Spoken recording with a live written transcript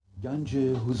گنج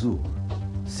حضور،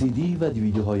 CD و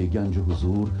دیویدیوهای گنج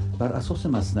حضور بر اساس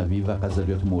مثنوی و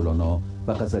غزلیات مولانا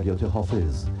و غزلیات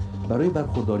حافظ برای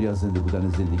برخورداری از زنده بودن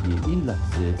زندگی این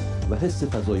لحظه و حس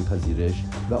فضای پذیرش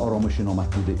و آرامش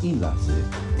نامحدود این لحظه،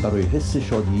 برای حس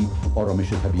شادی،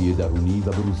 آرامش طبیعی درونی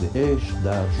و بروز عشق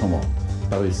در شما،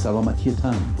 برای سلامتی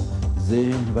تن،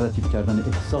 ذهن و لطیف کردن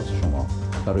احساس شما،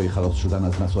 برای خلاص شدن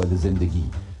از مسائل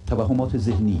زندگی، توهمات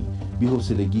ذهنی،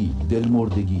 بی‌حوصلگی،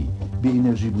 دلمردگی، بی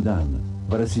انرژی بودن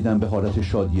و رسیدن به حالت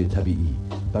شادی طبیعی،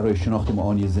 برای شناخت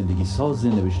معانی زندگی ساز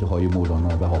نوشته‌های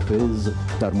مولانا و حافظ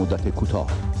در مدت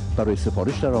کوتاه. برای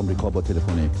سفارش در آمریکا با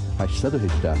تلفن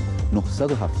 818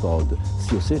 970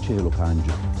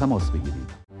 3345 تماس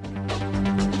بگیرید.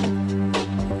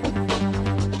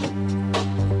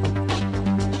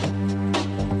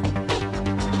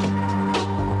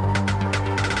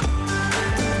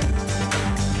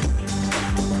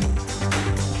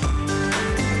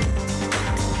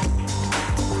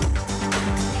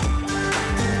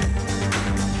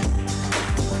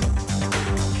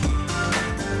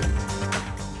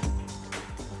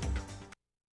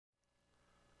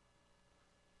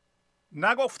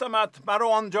 نگفتمت مرو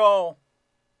آنجا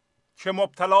که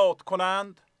مبتلات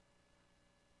کنند،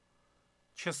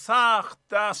 که سخت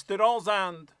دست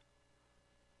درازند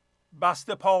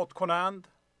بسته پات کنند.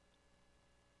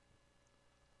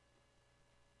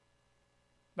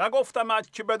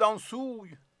 نگفتمت که بدان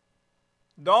سوی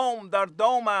دام در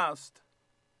دام است،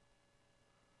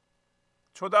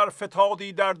 چو در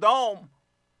فتادی در دام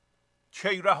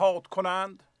کی رهات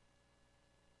کنند.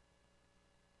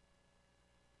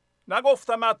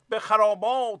 نگفتمت به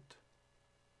خرابات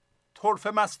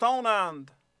طرفه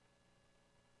مستانند،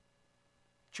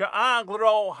 که عقل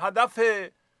را هدف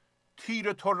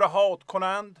تیر ترهات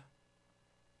کنند.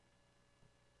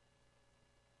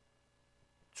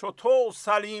 چو تو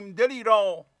سلیم دلی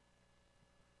را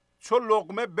چو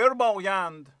لقمه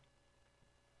بربایند،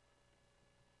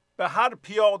 به هر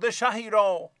پیاده شهی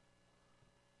را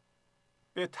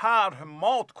به طرح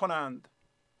مات کنند.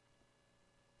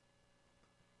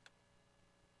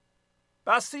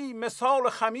 بسی مثال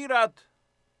خمیرت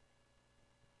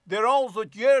دراز و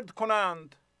گرد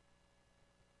کنند،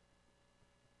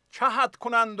 کهت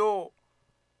کنند و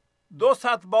 200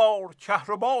 بار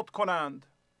کهربات کنند.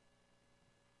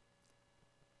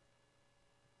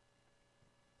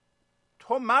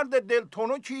 تو مرد دل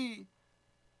تنکی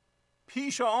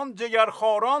پیش آن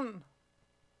جگرخواران،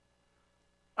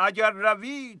 اگر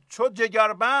روی چو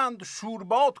جگربند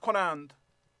شوربات کنند.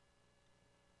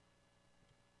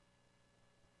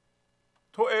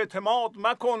 تو اعتماد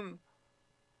مکن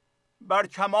بر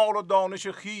کمال و دانش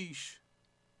خویش،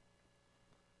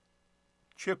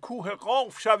 که کوه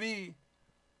قاف شوی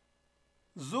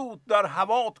زود در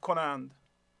هوات کنند.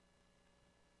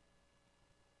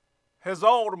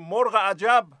 هزار مرغ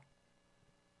عجب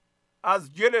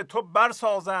از گل تو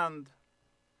برسازند،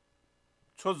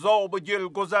 چو زاب گل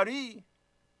گذری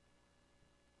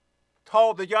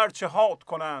تا دگر چهات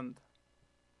کنند.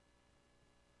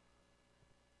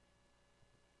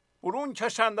 برون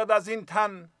کشندد از این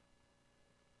تن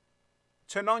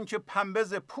چنان که پنبه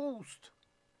ز پوست،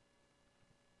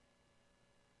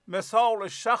 مثال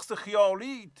شخص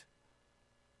خیالیت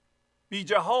بی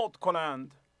جهات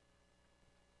کنند.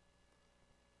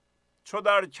 چو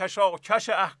در کشاکش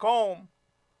احکام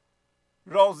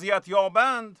راضیت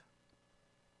یابند،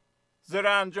 ز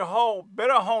رنجها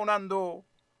برهانند و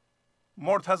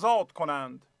مرتضات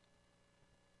کنند.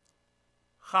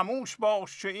 خموش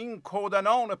باش که این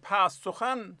کودنان پست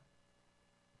سخن،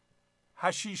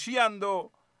 حشیشی اند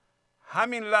و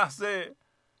همین لحظه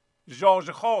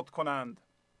ژاژخات کنند.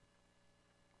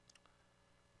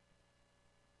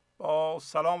 با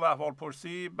سلام و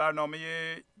احوالپرسی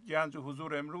برنامه گنج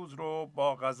حضور امروز رو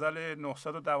با غزل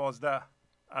 912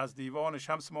 از دیوان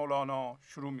شمس مولانا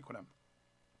شروع می کنم.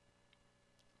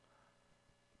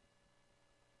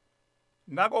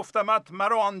 نگفتمت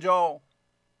مرو آنجا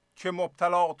که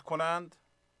مبتلات کنند،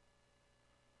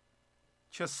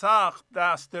 که سخت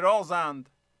دست درازند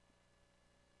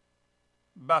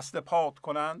بسته پات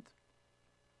کنند.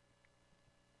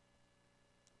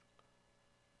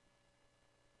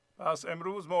 پس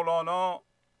امروز مولانا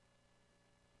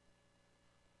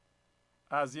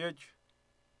از یک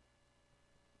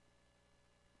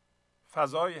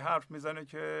فضایی حرف میزنه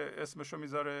که اسمشو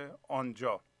میذاره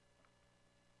آنجا.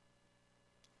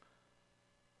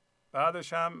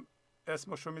 بعدش هم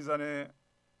اسمشو میزنه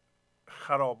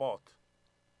خرابات.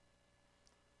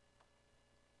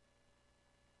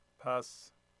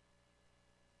 پس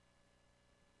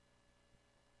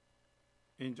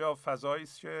اینجا فضایی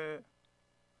است که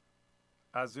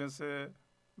از جنس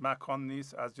مکان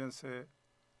نیست، از جنس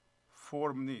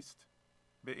فرم نیست.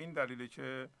 به این دلیلی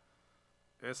که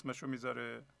اسمشو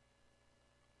میذاره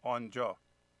آنجا.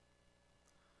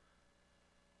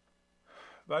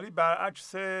 ولی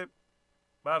برعکس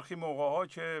برخی موقع‌ها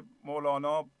که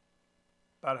مولانا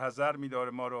برحذر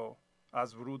می‌داره ما رو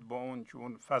از ورود با اون که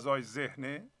اون فضای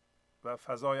ذهنه و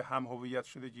فضای هم هویت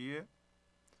شدگیه،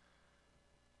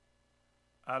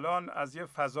 الان از یه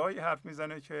فضایی حرف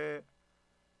میزنه که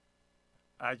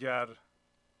اگر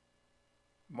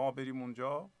ما بریم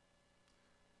اونجا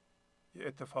یه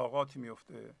اتفاقاتی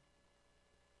میفته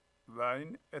و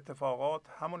این اتفاقات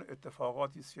همون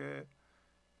اتفاقاتی است که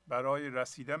برای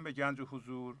رسیدن به گنج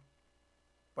حضور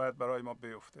باید برای ما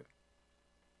بیفته.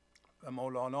 و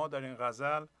مولانا در این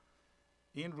غزل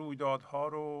این رویدادها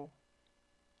رو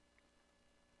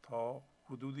تا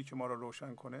حدودی که ما رو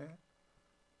روشن کنه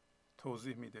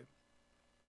توضیح میده.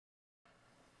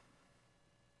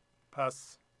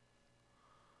 پس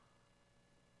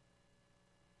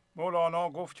مولانا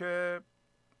گفت که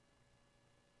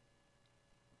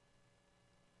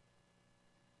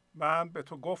من به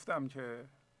تو گفتم که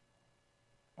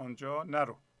آنجا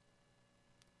نرو،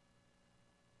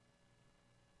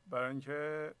 برای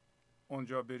اینکه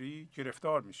اونجا بری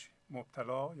گرفتار میشی.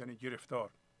 مبتلا یعنی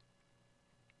گرفتار.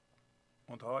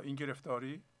 منتها این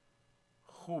گرفتاری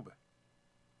خوبه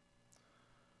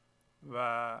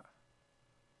و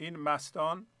این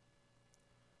مستان،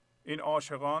 این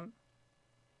عاشقان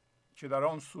که در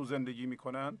آن سو زندگی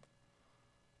میکنند،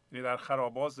 یعنی در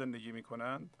خرابات زندگی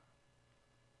میکنند،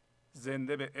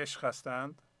 زنده به عشق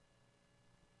هستند،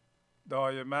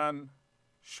 دائما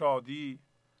شادی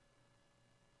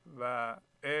و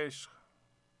عشق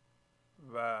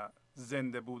و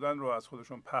زنده بودن رو از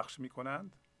خودشون پخش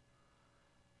میکنند.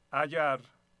 اگر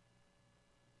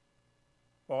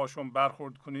باشون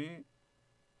برخورد کنی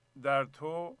در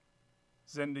تو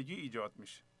زندگی ایجاد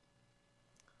میشه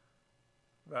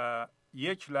و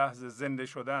یک لحظه زنده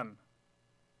شدن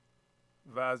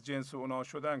و از جنس اونا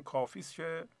شدن کافی است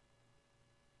که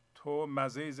تو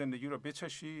مزه زندگی رو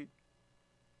بچشی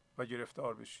و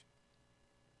گرفتار بشی.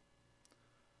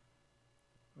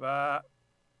 و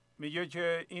میگه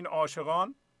که این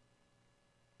عاشقان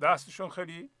دستشون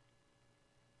خیلی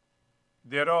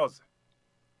درازه.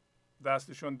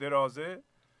 دستشون درازه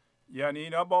یعنی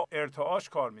اینا با ارتعاش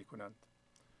کار میکنند.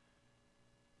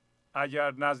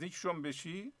 اگر نزدیکشون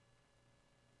بشی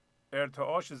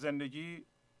ارتعاش زندگی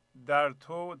در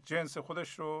تو جنس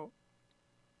خودش رو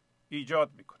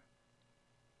ایجاد میکنه.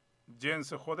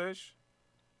 جنس خودش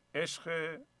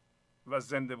عشق و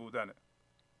زنده بودنه.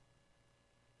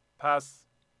 پس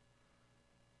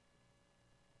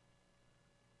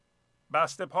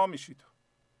بسته پا میشی تو.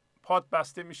 پات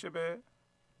بسته میشه به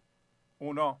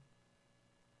اونا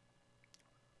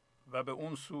و به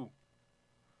اون سو.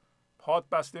 پات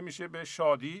بسته میشه به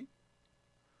شادی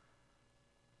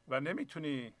و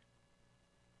نمیتونی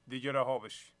دیگه رها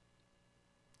بشی.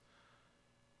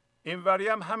 این وری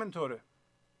هم همینطوره.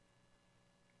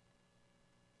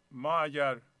 ما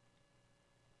اگر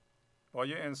با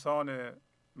یه انسان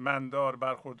مندار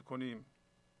برخورد کنیم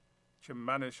که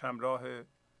منش همراه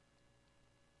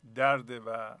درد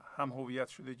و هم هویت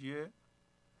شدگیه،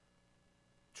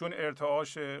 چون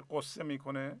ارتعاش قصه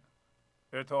میکنه،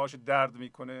 ارتعاش درد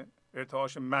میکنه،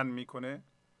 ارتعاش من میکنه،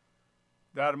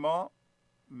 در ما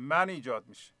من ایجاد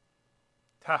میشه،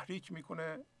 تحریک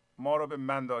میکنه ما رو به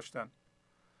من داشتن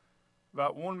و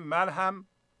اون من هم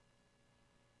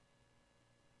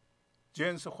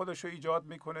جنس خودش رو ایجاد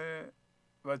میکنه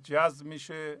و جذب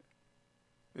میشه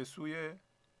به سوی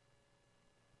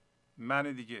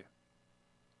من دیگه.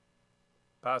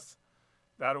 پس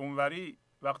در اونوری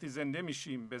وقتی زنده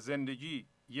میشیم به زندگی،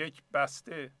 یک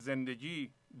بسته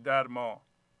زندگی در ما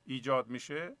ایجاد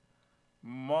میشه،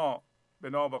 ما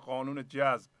بنا به قانون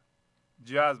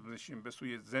جذب میشیم به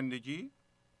سوی زندگی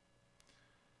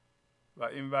و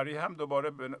اینوری هم دوباره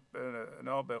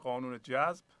بنا به قانون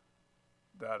جذب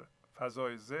در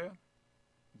فضای ذهن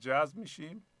جذب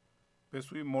میشیم به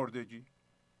سوی مردگی.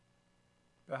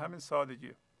 به همین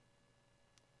سادگی.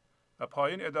 و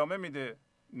پایین ادامه میده: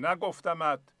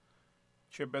 نگفتمت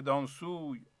که بدان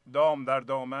سوی دام در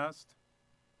دام است،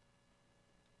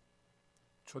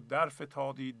 چو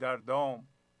درفتادی در دام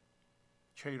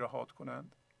کی رهات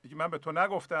کنند. دیگه من به تو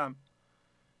نگفتم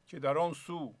که در آن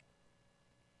سو،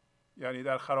 یعنی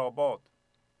در خرابات،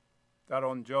 در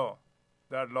آنجا،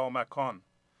 در لامکان،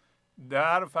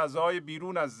 در فضای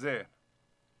بیرون از ذهن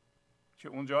که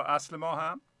اونجا اصل ما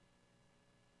هم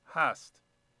هست.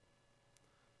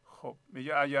 خب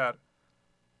میگه اگر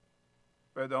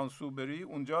بدان سو بری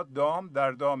اونجا دام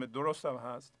در دام، درست هم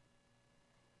هست.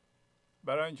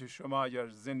 برای اینکه شما اگر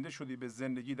زنده شدی به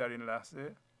زندگی در این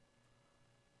لحظه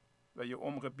و یه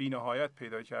عمق بی‌نهایت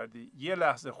پیدا کردی، یه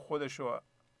لحظه خودشو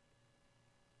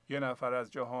یه نفر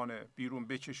از جهان بیرون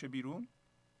بکشه بیرون،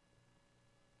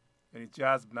 یعنی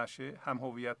جذب نشه، هم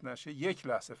هویت نشه، یک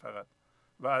لحظه فقط.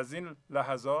 و از این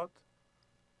لحظات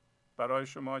برای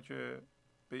شما که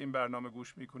به این برنامه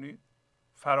گوش میکنید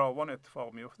فراوان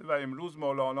اتفاق میفته. و امروز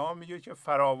مولانا میگه که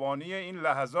فراوانی این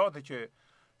لحظاته که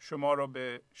شما رو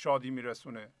به شادی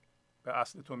میرسونه، به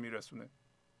اصل تو میرسونه.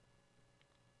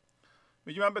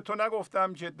 میگه من به تو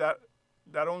نگفتم که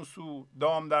در اون سو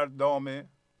دام در دامه.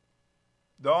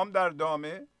 دام در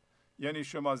دامه یعنی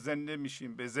شما زنده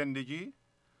میشیم به زندگی،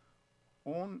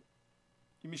 اون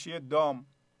میشه یه دام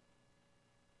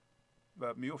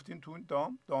و میفتین تو این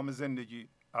دام زندگی.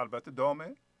 البته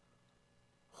دام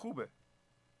خوبه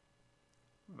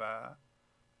و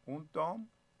اون دام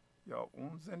یا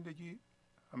اون زندگی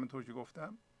همونطور که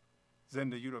گفتم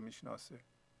زندگی رو میشناسه،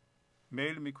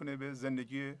 میل میکنه به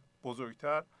زندگی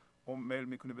بزرگتر، اون میل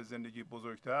میکنه به زندگی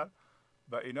بزرگتر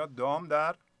و اینا دام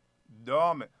در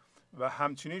دامه. و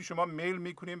همچنین شما میل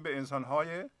میکنیم به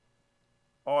انسانهای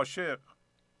عاشق،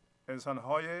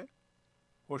 انسانهای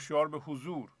هوشیار به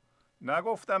حضور.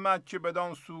 نگفتمت که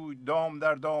بدان سوی دام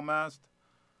در دام است،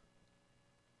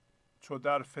 چو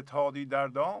در فتادی در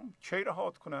دام کی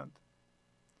رهات کنند.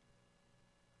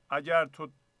 اگر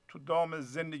تو دام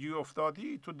زندگی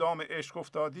افتادی، تو دام عشق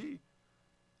افتادی،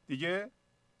 دیگه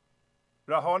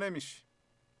رها نمیشی.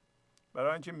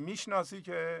 برای اینکه میشناسی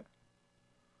که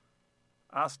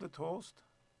اصل توست،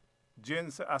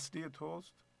 جنس اصلی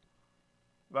توست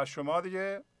و شما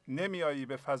دیگه نمیایی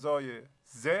به فضای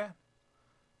ذهن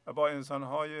و با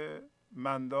انسانهای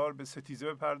مندار به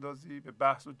ستیزه بپردازی، به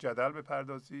بحث و جدل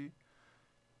بپردازی،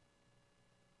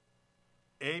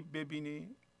 عیب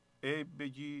ببینی، عیب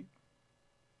بگی،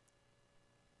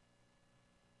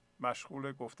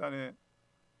 مشغول گفتن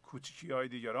کوچیکی های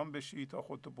دیگران بشی تا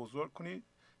خودتو بزرگ کنی.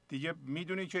 دیگه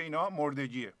میدونی که اینا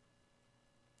مردگیه،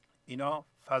 اینا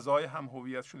فضای هم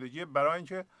هویت شدگیه، برای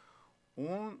اینکه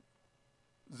اون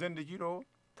زندگی رو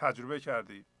تجربه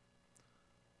کردی.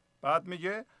 بعد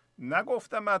میگه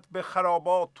نگفتمت به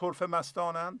خرابات طرفه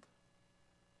مستانند،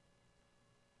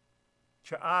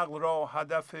 که عقل را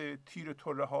هدف تیر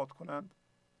تو رهات کنند.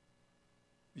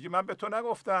 میگه من به تو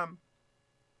نگفتم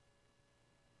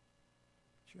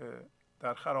که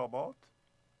در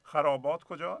خرابات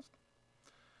کجاست؟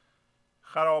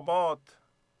 خرابات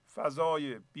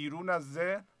فضای بیرون از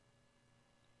ذهن،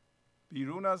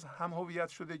 بیرون از هم هویت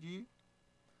شدگی،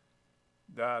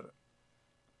 در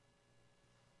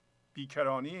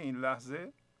بیکرانی این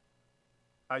لحظه.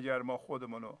 اگر ما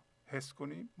خودمون رو حس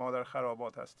کنیم ما در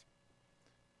خرابات هستیم.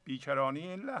 بیکرانی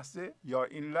این لحظه یا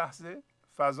این لحظه،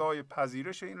 فضای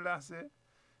پذیرش این لحظه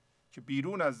که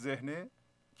بیرون از ذهنه،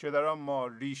 که در آن ما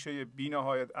ریشه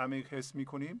بی‌نهایت عمیق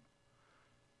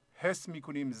حس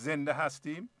میکنیم زنده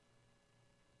هستیم،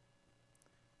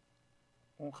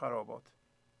 اون خرابات.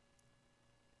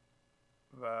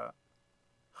 و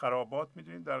خرابات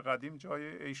میدونید در قدیم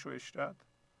جای عیش و عشرت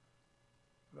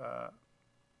و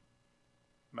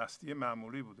مستی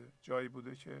معمولی بوده، جایی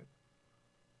بوده که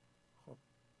خب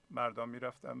مردم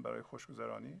میرفتن برای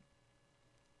خوشگذرانی.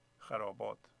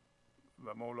 خرابات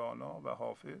و مولانا و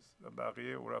حافظ و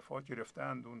بقیه عرفا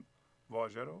گرفتند اون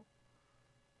واژه رو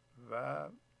و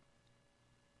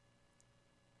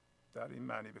در این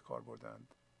معنی به کار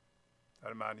بردند،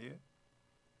 در معنی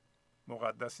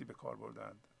مقدسی به کار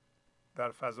بردند،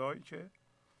 در فضایی که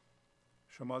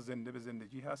شما زنده به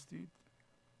زندگی هستید،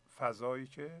 فضایی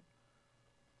که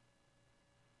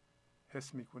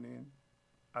حس میکنین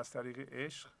از طریق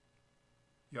عشق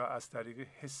یا از طریق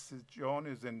حس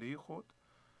جان زندگی خود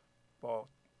با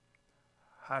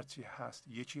هرچی هست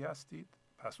یکی هستید.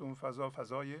 پس اون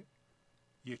فضای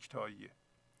یکتاییه.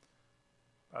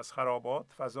 پس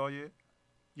خرابات فضای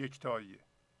یکتاییه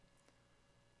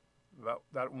و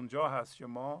در اونجا هست که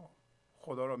ما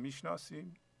خدا را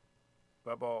میشناسیم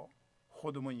و با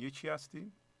خودمون یکی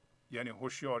هستیم، یعنی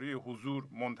هوشیاری حضور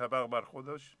منطبق بر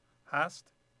خودش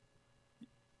هست.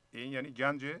 این یعنی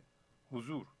گنج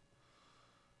حضور،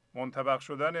 منطبق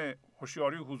شدن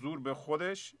هوشیاری حضور به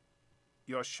خودش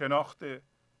یا شناخت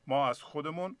ما از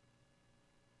خودمون،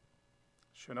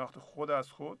 شناخت خود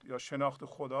از خود یا شناخت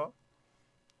خدا،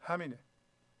 همینه،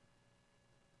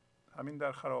 همین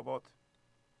در خرابات.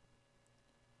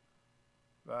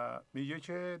 و میگه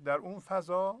که در اون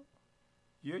فضا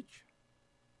یک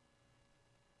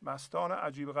مستان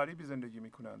عجیب غریبی زندگی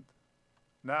میکنند،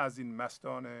 نه از این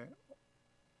مستان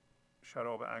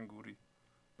شراب انگوری،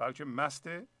 بلکه مست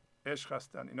عشق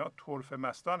هستند. اینا طرفه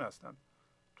مستان هستند.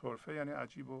 طرفه یعنی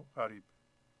عجیب و غریب.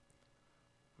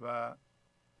 و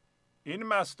این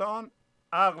مستان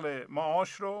عقل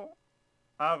معاش رو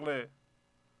عقل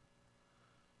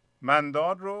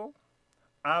مندار رو،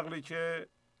 عقلی که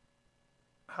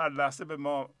هر لحظه به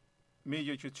ما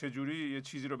میگه که چجوری یه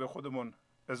چیزی رو به خودمون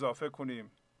اضافه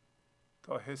کنیم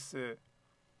تا حس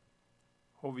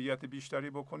هویت بیشتری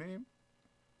بکنیم،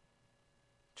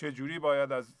 چجوری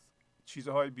باید از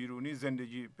چیزهای بیرونی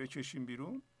زندگی بکشیم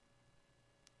بیرون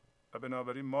و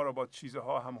بنابراین ما رو با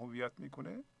چیزها هم هویت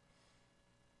میکنه.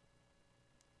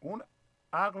 اون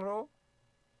عقل رو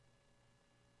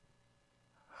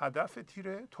هدف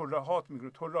تیره ترهات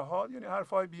میگیره. ترهات یعنی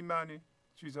حرفهای بی‌معنی،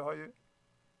 چیزهای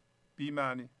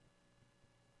بی‌معنی.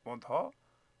 منتها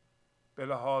به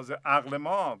لحاظ عقل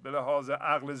ما، به لحاظ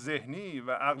عقل ذهنی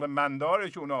و عقل منداره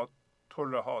که اونا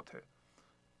ترهاته،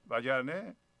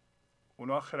 وگرنه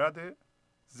اونا خرد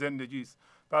زندگی است.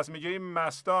 پس میگه این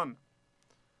مستان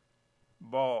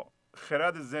با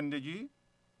خرد زندگی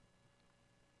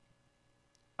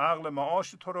عقل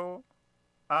معاش تو رو،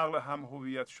 عقل هم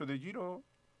هویت شدگی رو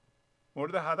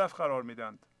مورد هدف قرار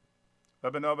میدند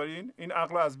و بنابراین این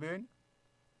عقل از بین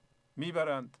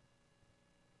میبرند.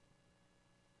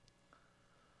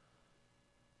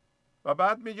 و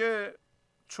بعد میگه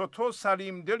چو تو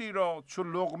سلیم دلی را چو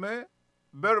لقمه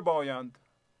بربایند،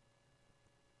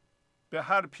 به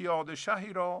هر پیاده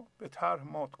شهی را به طرح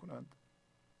مات کنند.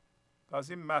 پس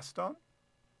این مستان،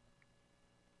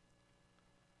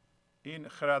 این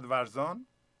خردورزان،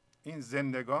 این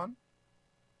زندگان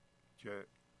که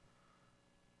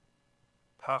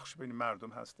پخش بین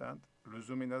مردم هستند،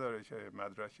 لزومی نداره که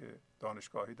مدرک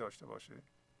دانشگاهی داشته باشه،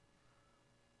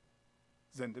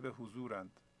 زنده به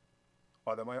حضورند،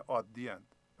 آدمای عادی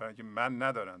اند، برای اینکه من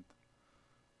ندارند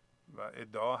و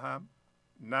ادعا هم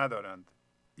ندارند.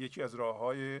 یکی از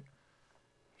راه‌های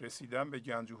رسیدن به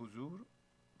گنج حضور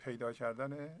پیدا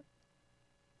کردن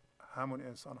همون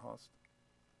انسان هاست.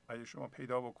 اگه شما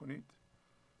پیدا بکنید،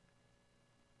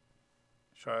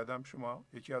 شاید هم شما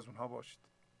یکی از اونها باشید.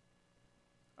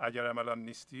 اگر عملا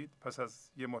نیستید، پس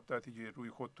از یه مدتی که روی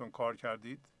خودتون کار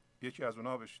کردید، یکی از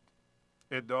اونها بشید.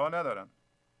 ادعا ندارن.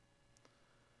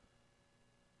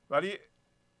 ولی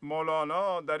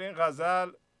مولانا در این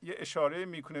غزل یه اشاره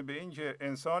میکنه به این که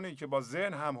انسانی که با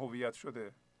ذهن هم هویت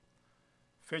شده،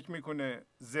 فکر میکنه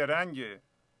زرنگه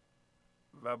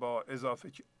و با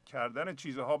اضافه کردن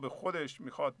چیزها به خودش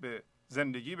میخواد به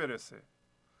زندگی برسه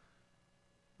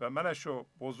و منشو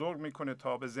بزرگ میکنه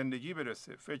تا به زندگی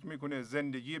برسه، فکر میکنه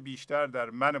زندگی بیشتر در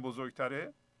من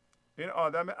بزرگتره. این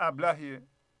آدم ابلهیه،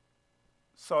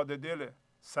 ساده دل،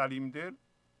 سلیم دل،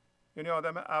 یعنی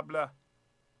آدم ابله،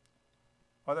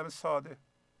 آدم ساده.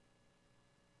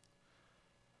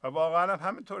 و واقعا هم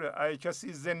همینطوره. اگه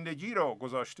کسی زندگی رو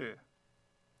گذاشته،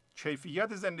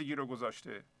 کیفیت زندگی رو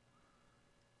گذاشته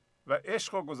و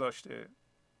عشق رو گذاشته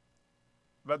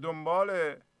و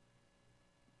دنبال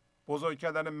بزرگ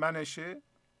کردن منشه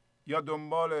یا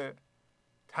دنبال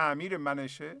تعمیر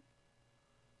منشه،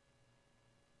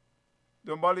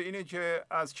 دنبال اینه که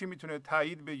از کی میتونه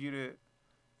تایید بگیره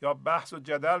یا بحث و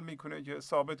جدل میکنه که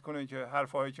ثابت کنه که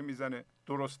حرفایی که میزنه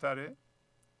درست تره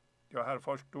یا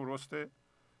حرفاش درسته،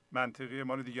 منطقی،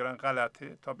 مال دیگران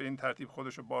غلطه، تا به این ترتیب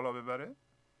خودش رو بالا ببره،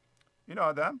 این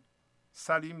آدم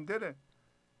سلیم دله.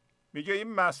 میگه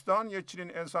این مستان یک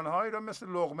چنین انسانهایی را مثل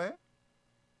لقمه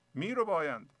میرو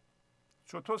بایند،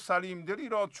 چو تو سلیم دلی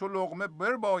را چو لقمه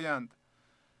بربایند،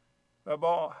 و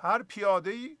با هر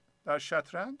پیاده‌ای در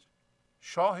شطرنج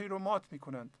شاهی رو مات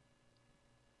میکنند.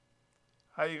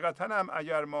 حقیقتا هم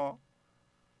اگر ما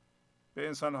به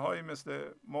انسانهایی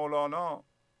مثل مولانا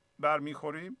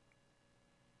برمیخوریم،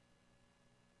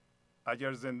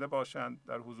 اگر زنده باشند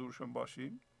در حضورشون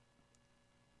باشیم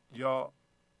یا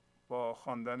با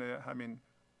خواندن همین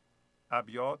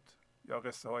ابیات یا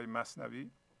قصه های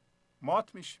مثنوی،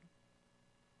 مات میشیم.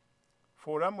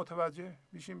 فوراً متوجه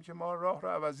میشیم که ما راه رو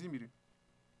عوضی میریم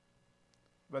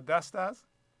و دست از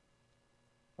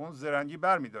اون زرنگی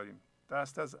بر میداریم،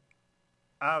 دست از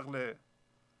عقل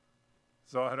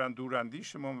ظاهراً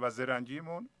دوراندیشمون و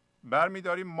زرنگیمون بر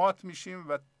میداریم، مات میشیم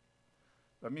و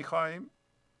میخوایم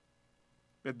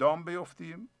به دام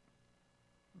بیفتیم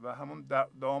و همون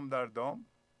دام در دام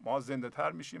ما زنده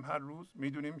تر میشیم. هر روز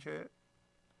میدونیم که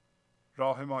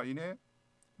راه ما اینه،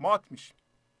 مات میشیم،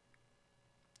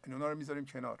 این اونا رو میذاریم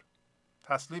کنار،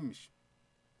 تسلیم میشیم.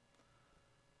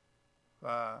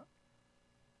 و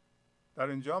در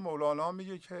اینجا مولانا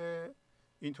میگه که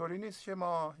اینطوری نیست که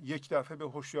ما یک دفعه به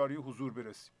هوشیاری حضور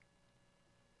برسیم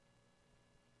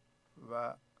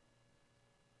و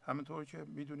همینطور که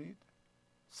میدونید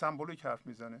سمبولیک حرف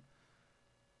میزنه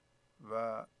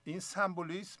و این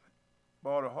سمبولیسم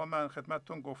بارها من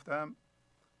خدمتتون گفتم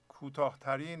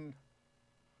کوتاهترین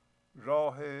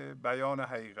راه بیان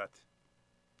حقیقت.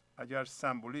 اگر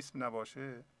سمبولیسم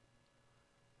نباشه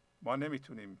ما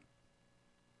نمیتونیم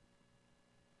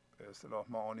به اصطلاح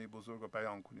معانی بزرگ رو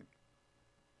بیان کنیم.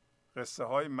 قصه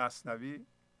های مثنوی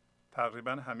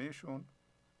تقریبا همهشون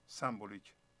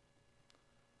سمبولیک.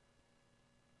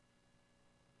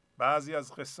 بعضی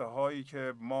از قصه هایی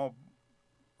که ما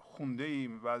خونده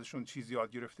ایم و ازشون چیز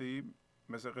یاد گرفته ایم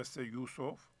مثل قصه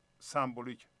یوسف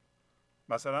سمبولیک.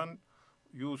 مثلا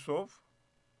یوسف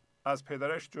از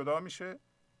پدرش جدا میشه،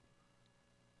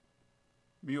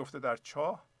 میفته در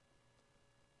چاه،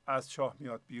 از چاه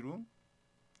میاد بیرون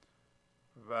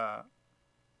و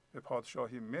به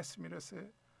پادشاهی مصر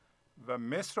میرسه و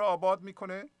مصر رو آباد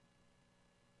میکنه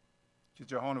که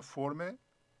جهان فرمه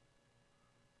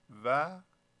و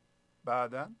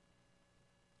بعداً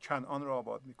کنعان رو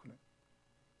آباد میکنه.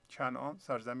 کنعان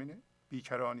سرزمین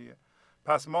بیکرانیه.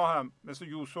 پس ما هم مثل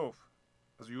یوسف،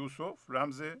 از یوسف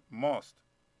رمز ماست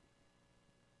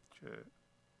که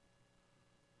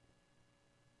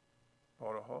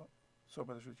بارها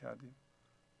صحبتش رو کردیم،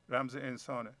 رمز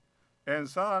انسانه.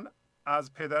 انسان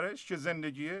از پدرش که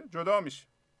زندگیه جدا میشه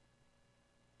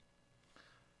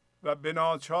و به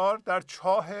ناچار در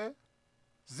چاه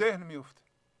ذهن میفته.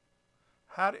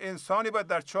 هر انسانی باید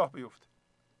در چاه بیفته،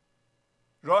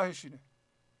 راهش اینه.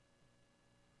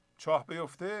 چاه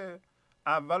بیفته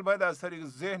اول باید از طریق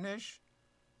ذهنش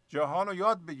جهان رو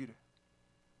یاد بگیره،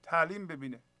 تعلیم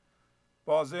ببینه،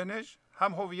 با ذهنش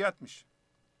هم هویت میشه.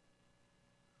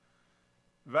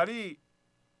 ولی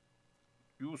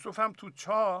یوسف هم تو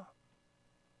چاه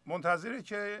منتظره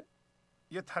که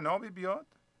یه طنابی بیاد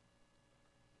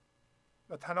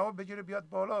و طناب بگیره بیاد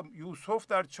بالا. یوسف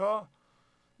در چاه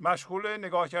مشغول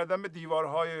نگاه کردن به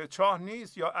دیوارهای چاه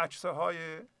نیست یا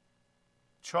عکسهای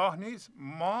چاه نیست.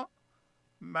 ما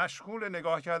مشغول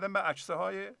نگاه کردن به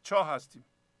عکسهای چاه هستیم.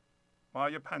 ما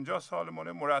یه 50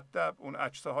 سالمونه مرتب اون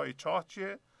عکسهای چاه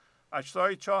چیه؟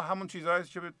 عکسهای چاه همون چیزهایی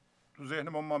که تو ذهن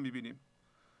ما میبینیم.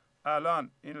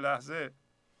 الان این لحظه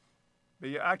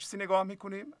به یه عکسی نگاه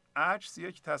میکنیم. عکس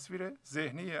یک تصویر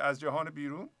ذهنی از جهان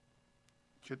بیرون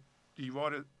که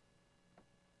دیوار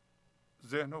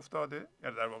ذهن افتاده،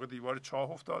 یا در واقع دیوار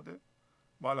چاه افتاده.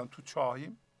 ما الان تو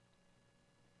چاهیم.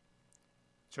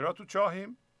 چرا تو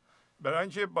چاهیم؟ برای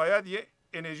اینکه باید یه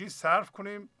انرژی صرف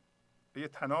کنیم، یه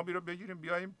طنابی رو بگیریم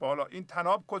بیاییم بالا. این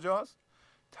طناب کجاست؟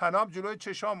 طناب جلوی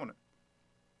چشامونه،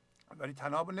 ولی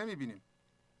طناب رو نمیبینیم.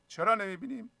 چرا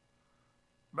نمیبینیم؟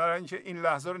 برای اینکه این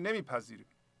لحظه رو نمیپذیریم.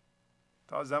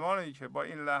 تا زمانی که با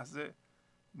این لحظه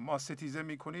ما ستیزه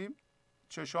میکنیم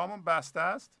چشامون بسته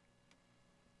است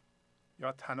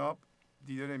یا طناب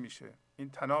دیده نمیشه. این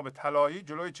طناب طلایی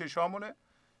جلوی چشامونه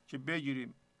که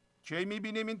بگیریم. کی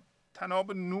میبینیم این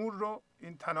طناب نور رو،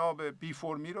 این طناب بی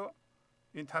فرمی رو،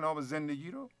 این طناب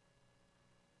زندگی رو؟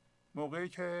 موقعی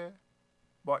که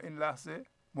با این لحظه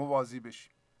موازی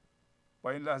بشیم. با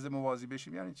این لحظه موازی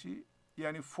بشیم یعنی چی؟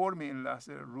 یعنی فرم این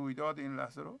لحظه، رویداد این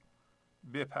لحظه رو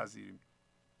بپذیریم.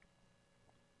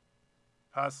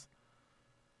 پس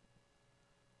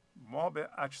ما به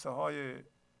عکس‌های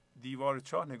دیوار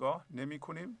چاه نگاه نمی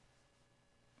کنیم.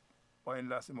 با این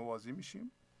لحظه موازی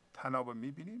میشیم، طناب رو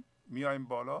میبینیم، میایم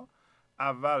بالا.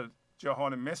 اول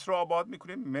جهان مصر رو آباد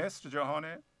میکنیم. مصر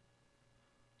جهان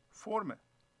فرمه.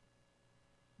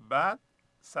 بعد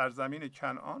سرزمین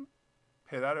کنعان،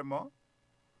 پدر ما،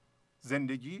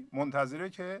 زندگی منتظره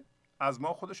که از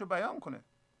ما خودش رو بیان کنه.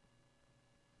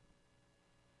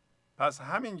 پس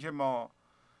همین که ما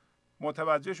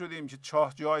متوجه شدیم که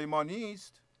چاه جای ما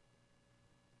نیست،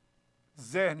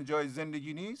 ذهن جای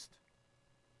زندگی نیست،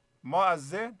 ما از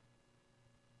ذهن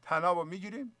طناب رو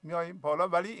میگیریم میاییم بالا.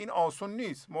 ولی این آسون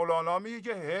نیست. مولانا میگه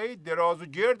که هی دراز و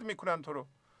گرد میکنن تو رو.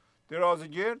 دراز و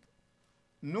گرد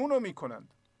نون رو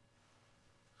میکنند.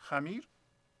 خمیر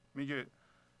میگه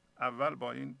اول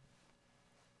با این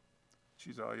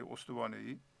چیزهای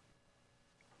استوانه‌ای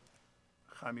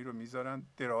خمیر رو میذارن،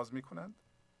 دراز میکنند،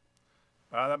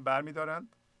 بعدم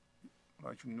برمیدارند،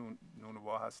 اونایی که نون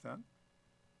وا هستن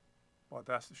با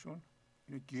دستشون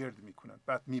اینو گرد میکنن،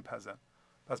 بعد میپزن.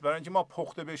 پس برای اینکه ما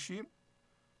پخته بشیم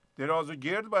دراز و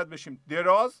گرد باید بشیم.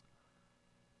 دراز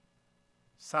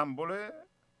سمبل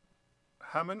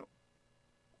همین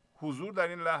حضور در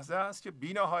این لحظه است که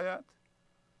بی نهایت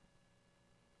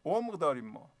عمق داریم.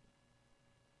 ما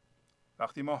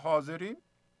وقتی ما حاضریم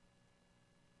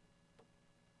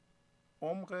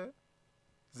عمق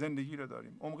زندگی رو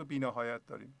داریم، عمق بی نهایت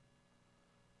داریم.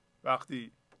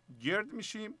 وقتی گرد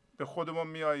میشیم به خودمون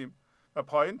میاییم و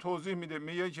پایین توضیح میده،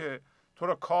 میگه که تو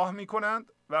رو کاه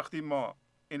میکنند. وقتی ما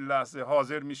این لحظه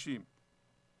حاضر میشیم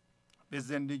به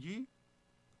زندگی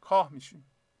کاه میشیم.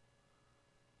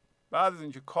 بعد از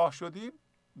اینکه کاه شدیم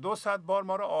 200 بار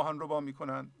ما رو آهنربا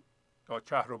میکنند یا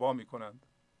کهربا میکنند.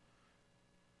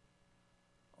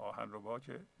 آهنربا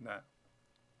که نه.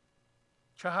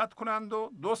 کهت کنند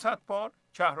و 200 بار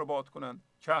کهربات کنند.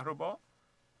 کهربا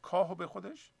کاهو به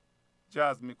خودش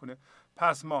جذب میکنه.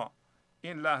 پس ما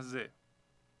این لحظه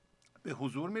به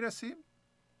حضور میرسیم،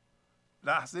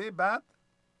 لحظه بعد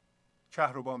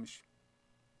کهربا میشیم.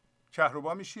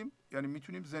 کهربا میشیم یعنی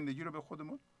میتونیم زندگی رو به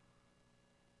خودمون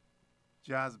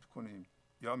جذب کنیم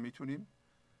یا میتونیم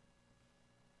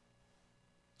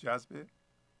جذب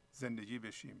زندگی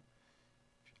بشیم،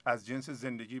 از جنس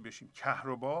زندگی بشیم.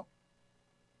 کهربا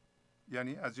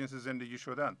یعنی از جنس زندگی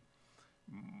شدن.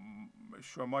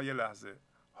 شما یه لحظه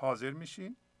حاضر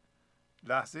میشین،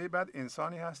 لحظه بعد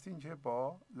انسانی هستین که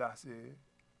با لحظه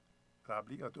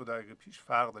قبلی یا 2 دقیقه پیش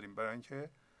فرق داریم، برای اینکه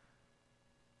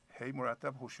هی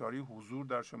مرتب هوشیاری حضور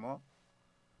در شما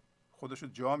خودشو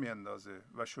جا میاندازه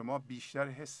و شما بیشتر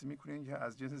حس میکنین که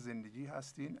از جنس زندگی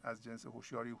هستین، از جنس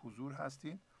هوشیاری حضور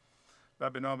هستین و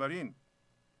بنابراین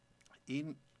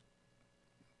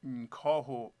این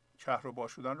کاه و کهربا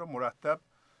شدن رو مرتب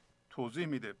توضیح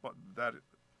میده. در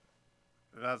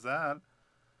غزل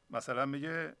مثلا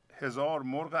میگه 1000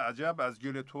 مرغ عجب از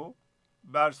گل تو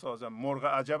برسازم. مرغ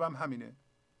عجب هم همینه.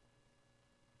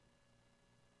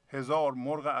 1000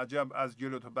 مرغ عجب از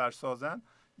گل تو برسازن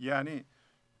یعنی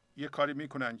یه کاری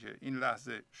میکنن که این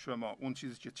لحظه شما اون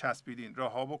چیزی که چسبیدین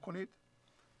رها بکنید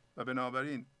و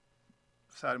بنابراین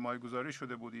سرمایه گذاری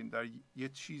شده بودین در یه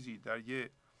چیزی، در یه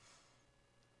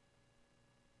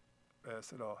به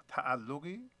اصطلاح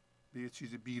تعلقی به یه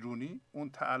چیز بیرونی، اون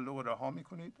تعلق رها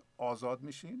میکنید، آزاد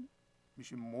میشین،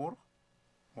 میشین مرغ.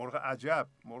 مرغ عجب،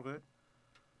 مرغ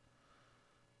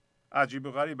عجیب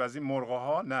و غریب از این مرغ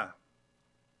ها نه.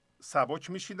 سبک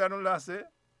میشید در اون لحظه،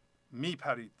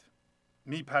 میپرید.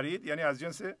 میپرید یعنی از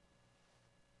جنس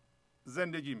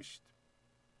زندگی میشید.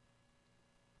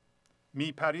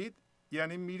 میپرید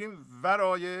یعنی میریم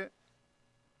ورای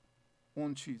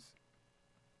اون چیز.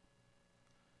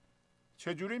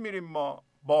 چجوری میریم ما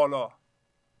بالا؟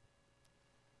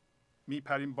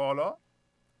 میپریم بالا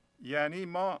یعنی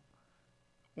ما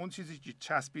اون چیزی که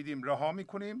چسبیدیم رها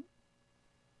میکنیم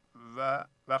و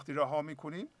وقتی رها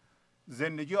میکنیم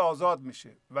زندگی آزاد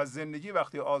میشه و زندگی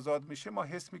وقتی آزاد میشه ما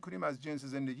حس میکنیم از جنس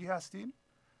زندگی هستیم،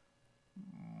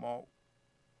 ما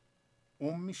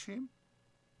اون میشیم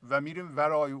و میریم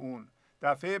ورای اون.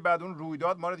 دفعه بعد اون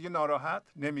رویداد ما رو دیگه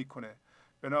ناراحت نمیکنه.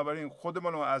 بنابراین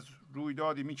خودمون رو از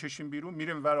رویدادی میکشیم بیرون،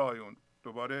 میریم ورای اون.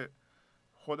 دوباره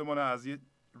خودمون رو از یه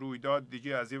رویداد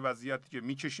دیگه، از یه وضعیت دیگه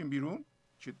میکشیم بیرون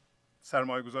که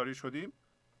سرمایه گذاری شدیم،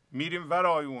 میریم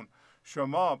ورای اون.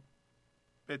 شما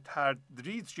به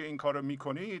تدریج که این کار رو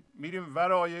میکنید میریم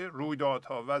ورای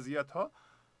رویدادها، وضعیتها.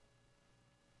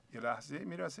 یه لحظه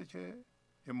میرسه که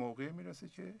یه موقع میرسه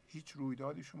که هیچ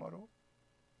رویدادی شما رو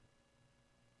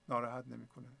ناراحت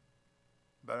نمیکنه،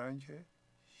 برای اینکه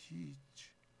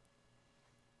هیچ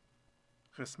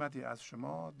قسمتی از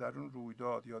شما در اون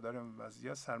رویداد یا در اون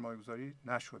وضعیت سرمایه گذاری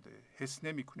نشده. حس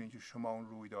نمیکنید که شما اون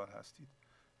رویداد هستید.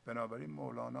 بنابراین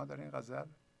مولانا در این غزل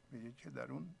میگه که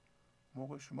در اون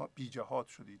موقع شما بیجهات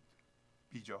شدید.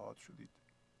 بیجهات شدید.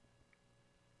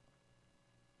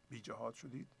 بیجهات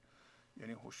شدید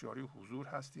یعنی هوشیاری حضور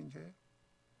هستین که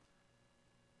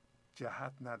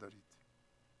جهت ندارید.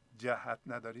 جهت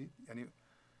ندارید یعنی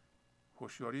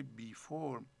هوشیاری بی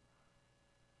فرم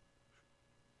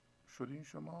شدین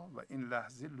شما و این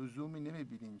لحظه لزومی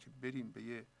نمیبینین که بریم به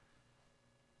یه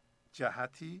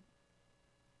جهتی.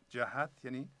 جهت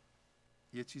یعنی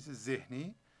یه چیز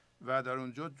ذهنی و در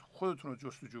اونجا خودتون رو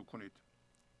جستجو کنید.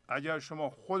 اگر شما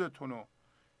خودتون رو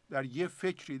در یه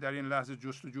فکری در این لحظه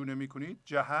جستجو نمی کنید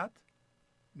جهت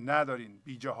ندارین،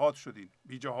 بیجهات شدین.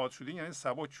 بیجهات شدین یعنی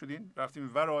سبک شدین، رفتین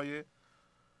ورای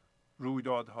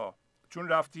رویدادها. چون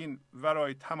رفتین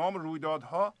ورای تمام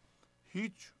رویدادها،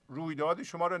 هیچ رویدادی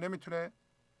شما رو نمیتونه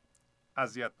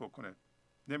اذیت بکنه،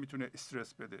 نمیتونه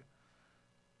استرس بده،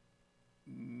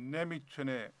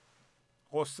 نمیتونه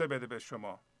غصه بده به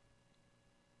شما،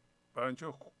 برای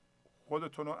اینکه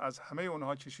خودتون رو از همه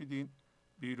اونها کشیدین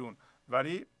بیرون.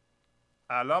 ولی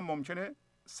الان ممکنه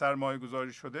سرمایه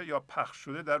گذاری شده یا پخش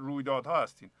شده در رویدادها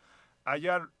هستین.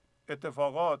 اگر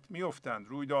اتفاقات میفتند،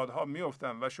 رویدادها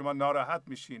میفتند و شما ناراحت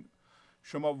میشین،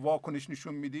 شما واکنش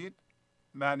نشون میدید،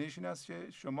 معنیش این است که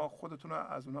شما خودتون رو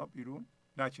از اونها بیرون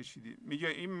نکشیدید. میگه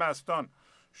این مستان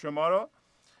شما رو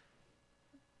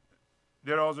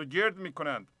دراز و گرد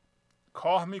میکنند،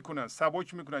 کاه میکنند،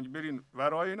 سبک میکنند برین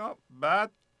ورای اینا،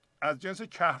 بعد از جنس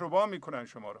کهربا میکنند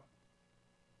شما رو.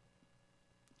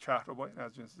 کهربا این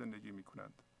از جنس زندگی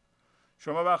میکنند.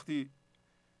 شما وقتی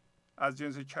از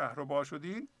جنس کهربا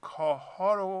شدین، کاه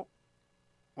ها رو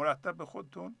مرتب به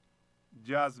خودتون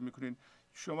جذب میکنین.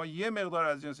 شما یه مقدار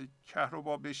از جنس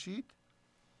کهربا بشید،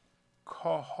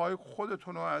 کاههای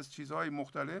خودتون رو از چیزهای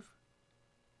مختلف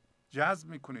جذب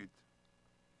میکنید.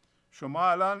 شما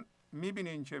الان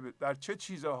میبینین که در چه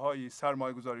چیزهایی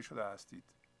سرمایه گذاری شده هستید.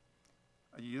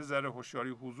 اگه یه ذره هوشیاری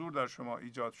حضور در شما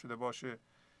ایجاد شده باشه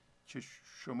که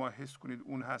شما حس کنید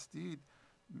اون هستید،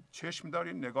 چشم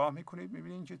دارین نگاه میکنید،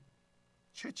 میبینین که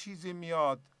چه چیزی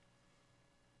میاد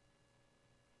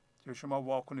که شما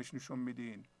واکنش نشون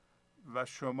میدین و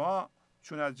شما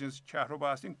چون از جنس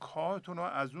کهربا هستین، کاهتون رو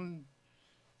از اون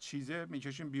چیزه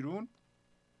میکشین بیرون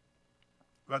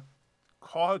و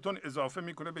کاهتون اضافه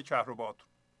میکنه به کهرباتون.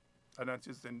 در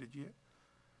نتیجه زندگی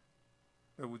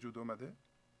به وجود اومده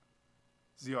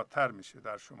زیادتر میشه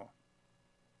در شما.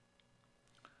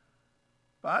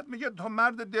 بعد میگه تو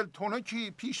مرد دل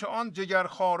تنکی پیش آن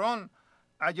جگرخواران،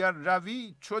 اگر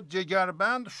روی چو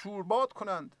جگربند شورباد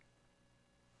کنند.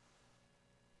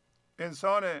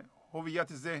 انسان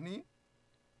هویت ذهنی،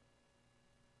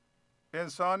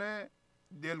 انسان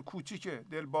دل کوچیکه،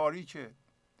 دل باریکه،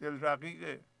 دل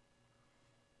رقیقه،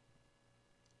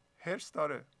 حرص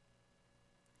داره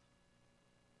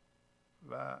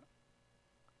و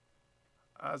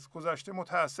از گذشته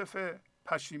متاسف،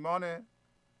 پشیمانه،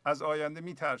 از آینده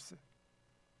میترسه،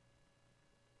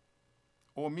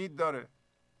 امید داره،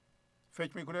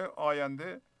 فکر میکنه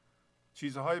آینده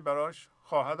چیزهایی براش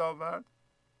خواهد آورد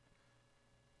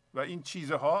و این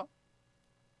چیزها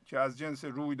که از جنس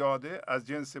رویداده، از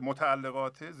جنس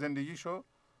متعلقات زندگیشو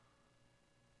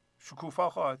شکوفا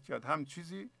خواهد کرد. هم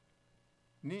چیزی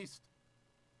نیست.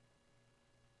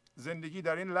 زندگی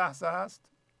در این لحظه هست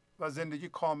و زندگی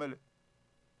کامله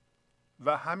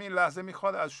و همین لحظه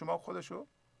میخواد از شما خودشو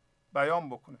بیان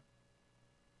بکنه.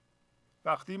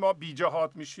 وقتی ما بی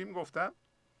جهات میشیم، گفتم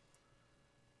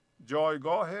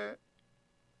جایگاه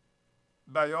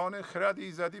بیان خرد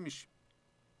ایزدی میشیم.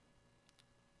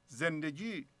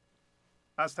 زندگی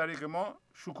از طریق ما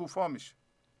شکوفا میشه.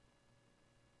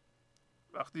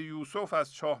 وقتی یوسف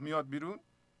از چاه میاد بیرون،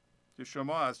 که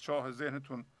شما از چاه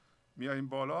ذهنتون میایین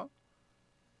بالا،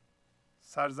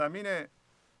 سرزمین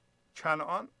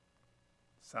کنعان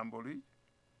سمبولیک،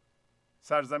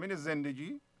 سرزمین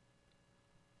زندگی،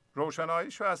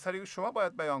 روشناییشو از طریق شما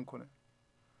باید بیان کنه.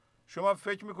 شما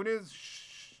فکر میکنید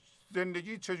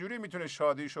زندگی چجوری میتونه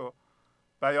شادیشو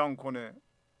بیان کنه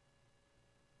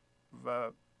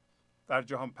و در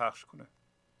جهان پخش کنه؟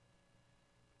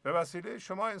 به وسیله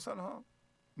شما انسان ها،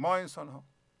 ما انسان ها.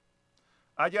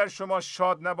 اگر شما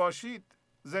شاد نباشید،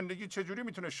 زندگی چجوری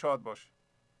میتونه شاد باشه؟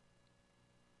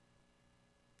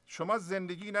 شما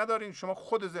زندگی ندارین، شما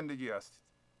خود زندگی هستید.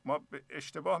 ما به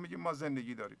اشتباه میگیم ما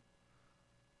زندگی داریم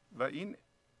و این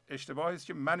اشتباهی است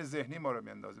که من ذهنی ما رو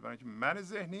میاندازه. برای اینکه من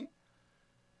ذهنی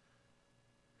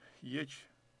یک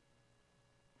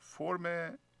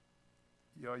فرم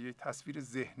یا یک تصویر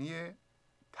ذهنی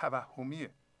توهمی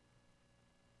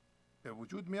به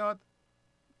وجود میاد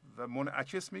و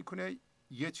منعکس میکنه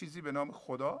یه چیزی به نام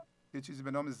خدا، یه چیزی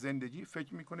به نام زندگی.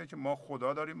 فکر میکنه که ما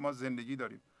خدا داریم، ما زندگی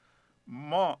داریم.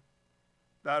 ما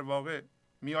در واقع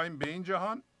میاییم به این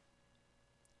جهان،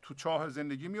 تو چاه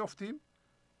زندگی میافتیم،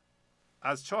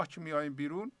 از چاه که میاییم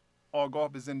بیرون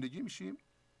آگاه به زندگی میشیم،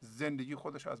 زندگی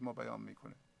خودش از ما بیان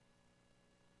میکنه.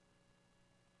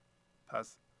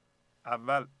 پس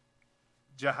اول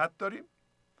جهت داریم،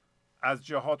 از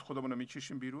جهات خودمون رو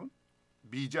میکشیم بیرون،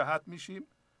 بی جهت میشیم.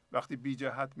 وقتی بی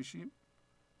جهت میشیم،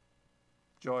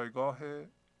 جایگاه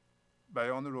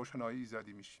بیان روشنایی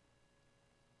ایزدی میشیم.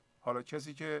 حالا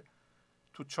کسی که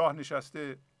تو چاه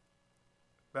نشسته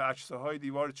به عکسه های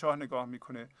دیوار چاه نگاه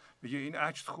میکنه، میگه این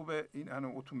عکس خوبه، این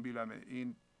اتومبیلمه،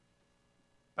 این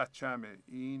بچه‌مه،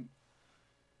 این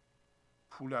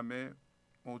پولمه،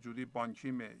 موجودی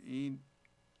بانکیمه، این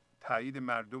تایید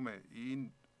مردمه،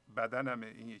 این بدنمه،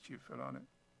 این یکی فلانه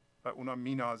و اونا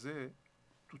مینازه.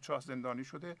 تو چاه زندانی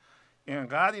شده،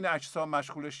 اینقدر این اجسام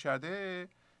مشغولش کرده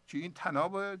که این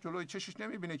تناب جلوی چشش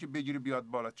نمیبینه که بگیری بیاد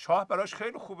بالا. چاه براش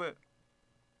خیلی خوبه،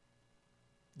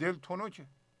 دل تنکه.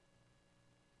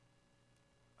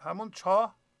 همون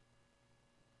چاه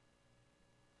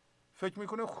فکر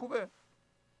میکنه خوبه،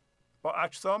 با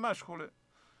اجسام مشغوله.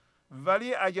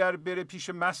 ولی اگر بره پیش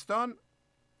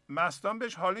مستان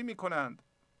بهش حالی میکنند.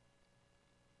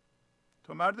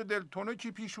 تو مرد دل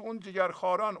تنکی پیش اون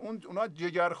جگرخواران، اونا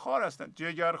جگرخوار هستن.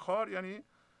 جگرخوار یعنی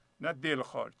نه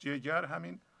دلخوار. جگر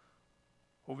همین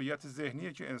هویت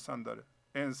ذهنیه که انسان داره.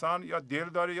 انسان یا دل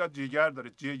داره یا جگر داره.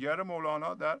 جگر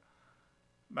مولانا در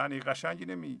معنی قشنگی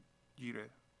نمیگیره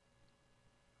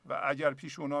و اگر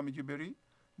پیش اونا میگی بری،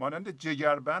 مانند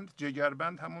جگربند.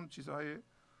 جگربند همون چیزهای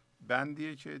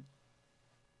بندیه که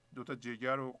دوتا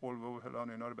جگر و قلوه و فلان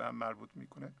اینا رو به هم مربوط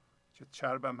میکنه که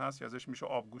چرب هم هست، ازش میشه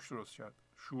آبگوشت درست کرد.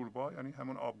 شوربا یعنی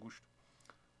همون آبگوشت.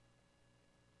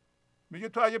 میگه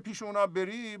تو اگه پیش اونا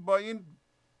بری با این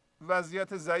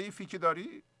وضعیت ضعیفی که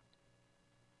داری،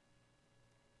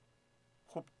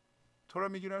 خب تو رو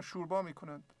میگیرن شوربا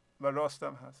میکنند. و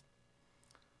راستم هست.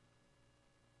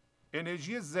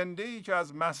 انرژی زنده‌ای که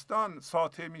از مستان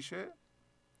ساطع میشه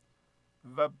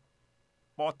و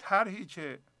با طرحی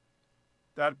که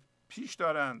در پیش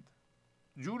دارند،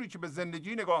 جوری که به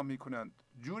زندگی نگاه میکنند،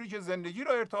 جوری که زندگی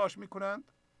را ارتعاش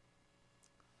میکنند،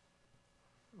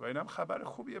 و اینم خبر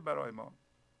خوبیه برای ما،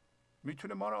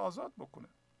 میتونه ما را آزاد بکنه.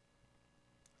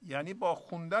 یعنی با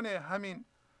خوندن همین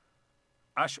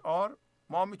اشعار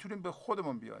ما میتونیم به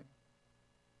خودمون بیاییم،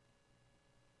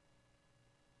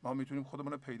 ما میتونیم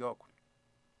خودمون رو پیدا کنیم.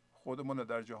 خودمون رو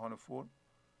در جهان فرم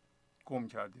گم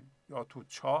کردیم یا تو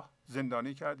چاه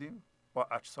زندانی کردیم، با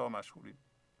اجسام مشغولیم.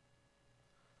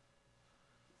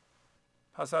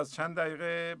 پس از چند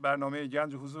دقیقه برنامه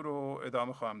گنج حضور رو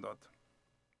ادامه خواهم داد.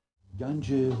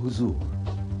 گنج حضور،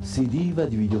 CD و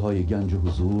دیویدیوهای گنج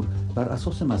حضور بر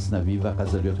اساس مثنوی و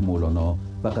غزلیات مولانا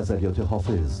و غزلیات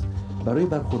حافظ برای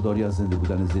برخورداری از زنده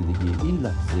بودن زندگی این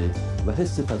لحظه و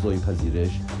حس فضای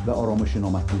پذیرش و آرامش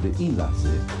نامحدود این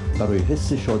لحظه، برای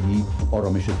حس شادی،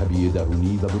 آرامش طبیعی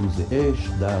درونی و بروز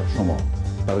عشق در شما،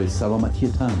 برای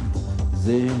سلامتی تن،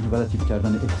 ذهن و لطیف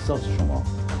کردن احساس شما،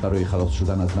 برای خلاص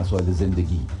شدن از مسائل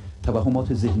زندگی،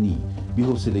 توهمات ذهنی،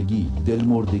 بی‌حوصلگی،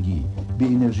 دلمردگی، بی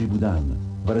انرژی بودن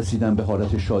و رسیدن به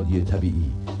حالت شادی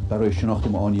طبیعی، برای شناخت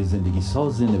معانی زندگی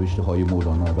ساز نوشته های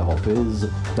مولانا و حافظ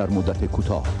در مدت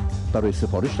کوتاه. برای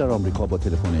سفارش در آمریکا با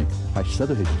تلفن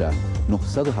 818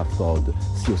 970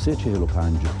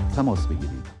 3345 تماس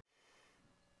بگیرید.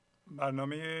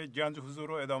 برنامه گنج حضور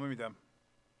رو ادامه میدم.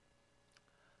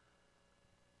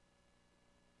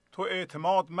 تو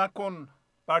اعتماد مکن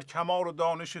بر کمال و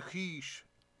دانش خیش،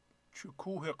 که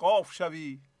کوه قاف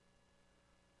شوی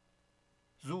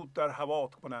زود در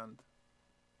هوات کنند.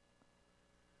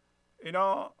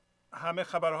 اینا همه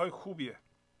خبرهای خوبیه،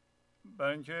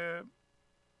 برای اینکه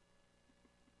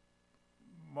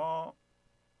ما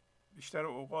بیشتر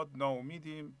اوقات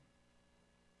ناامیدیم،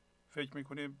 فکر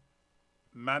میکنیم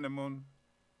منمون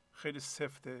خیلی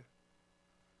سفته،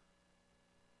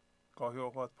 گاهی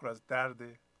اوقات پر از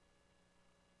درده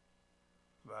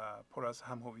و پر از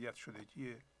هم هویت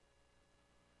شدگیه.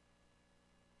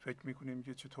 فکر میکنیم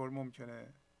که چطور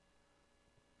ممکنه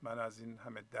من از این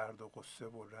همه درد و غصه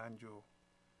و رنج و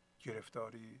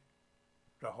گرفتاری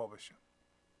رها بشم.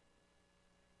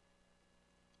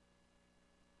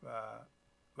 و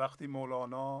وقتی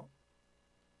مولانا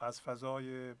از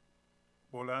فضای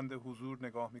بلند حضور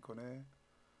نگاه میکنه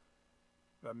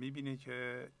و میبینه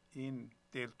که این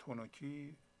دل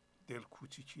تنکی، دل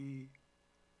کوچیکی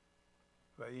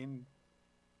و این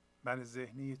من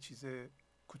ذهنی چیز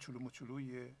کوچولو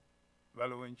مچولویه،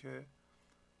 ولو اینکه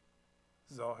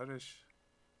ظاهرش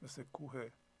مثل کوه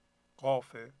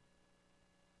قافه.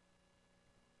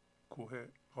 کوه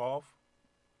قاف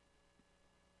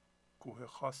کوه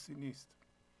خاصی نیست،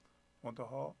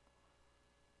 منتها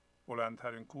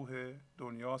بلندترین کوه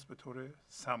دنیاست به طور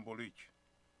سمبولیک.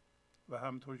 و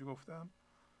همونطور که گفتم،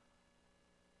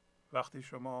 وقتی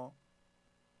شما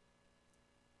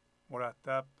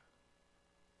مرتب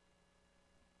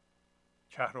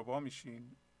کهربا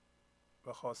میشین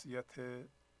و خاصیت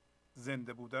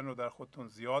زنده بودن رو در خودتون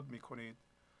زیاد میکنید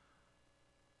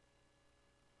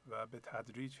و به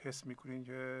تدریج حس میکنید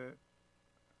که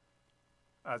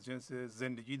از جنس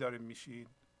زندگی دارین میشین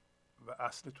و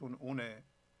اصلتون اونه،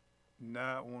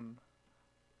 نه اون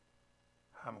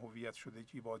هم هویت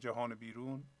شدگی با جهان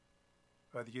بیرون،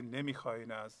 و دیگه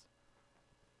نمیخواین از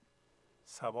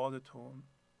سوادتون،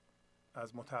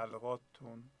 از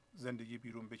متعلقاتتون زندگی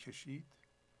بیرون بکشید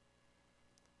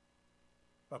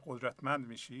و قدرتمند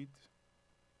میشید.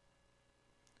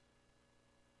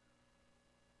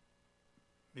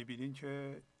 میبینین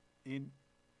که این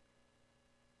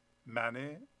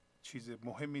منه چیز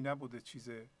مهمی نبوده، چیز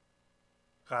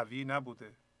قوی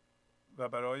نبوده. و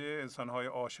برای انسانهای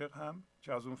عاشق هم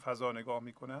که از اون فضا نگاه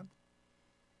میکنند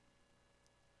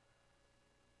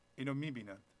اینو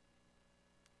میبینند.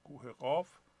 کوه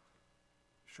قاف،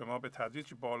 شما به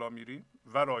تدریج بالا میرین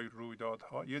ورای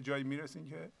رویدادها، یه جایی میرسین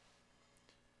که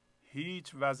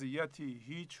هیچ وضعیتی،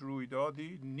 هیچ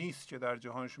رویدادی نیست که در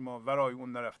جهان شما ورای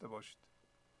اون نرفته باشید.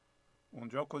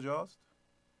 اونجا کجاست؟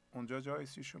 اونجا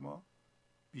جاییستی شما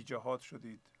بی جهات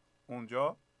شدید.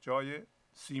 اونجا جای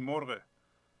سیمرغه.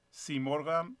 سیمرغ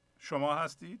هم شما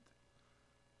هستید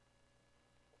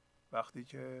وقتی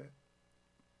که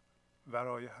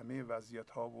ورای همه وضعیت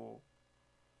ها و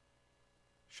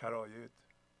شرایط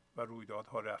و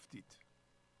رویدادها رفتید.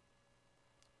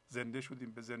 زنده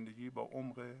شدیم به زندگی با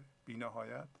عمق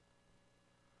بی‌نهایت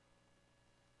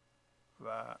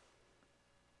و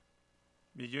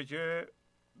میگه که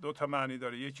دو تا معنی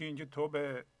داره. یکی اینکه تو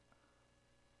به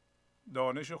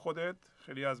دانش خودت،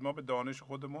 خیلی از ما به دانش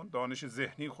خودمون، دانش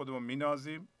ذهنی خودمون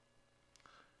مینازیم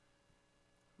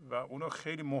و اونو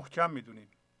خیلی محکم میدونیم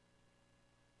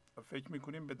و فکر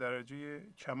میکنیم به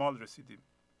درجه کمال رسیدیم.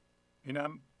 این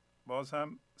هم باز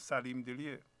هم سلیم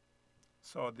دلیه،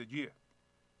 سادگیه.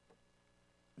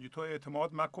 تو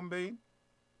اعتماد مکن به این.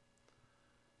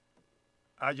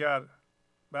 اگر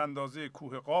به اندازه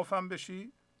کوه قاف هم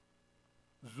بشی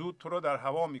زود تو رو در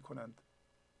هوا میکنند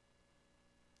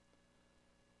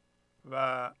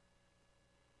و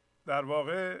در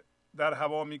واقع در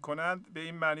هوا میکنند به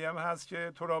این معنی هم هست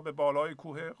که تو را به بالای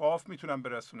کوه قاف میتونن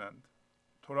برسونند،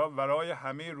 تو را ورای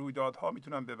همه رویدادها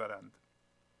میتونن ببرند.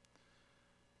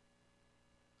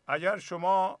 اگر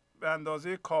شما به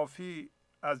اندازه کافی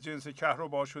از جنس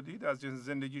کهربا شدید، از جنس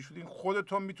زندگی شدید،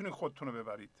 خودتون میتونید خودتون رو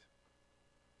ببرید.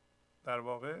 در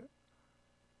واقع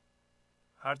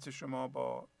هرچه شما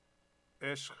با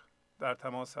عشق در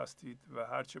تماس هستید و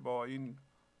هرچه با این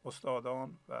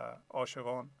استادان و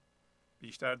عاشقان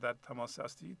بیشتر در تماس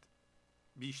هستید،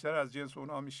 بیشتر از جنس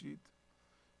اونها میشید،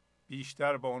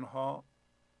 بیشتر با اونها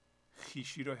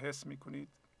خویشی رو حس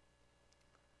میکنید،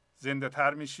 زنده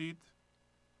تر میشید.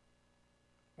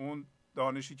 اون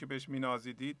دانشی که بهش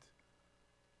مینازیدید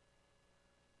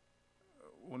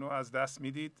اونو از دست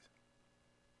میدید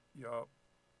یا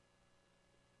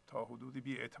تا حدودی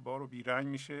بی اعتبار و بی رنگ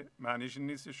میشه. معنیش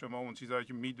نیست شما اون چیزهایی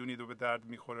که میدونید و به درد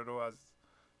میخوره رو از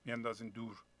میاندازین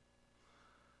دور،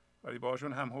 ولی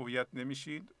باشون هم هویت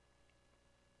نمیشید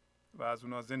و از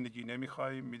اونها زندگی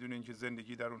نمیخوایم. میدونین که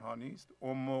زندگی در اونها نیست.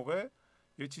 اون موقع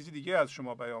یه چیزی دیگه از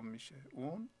شما بیان میشه،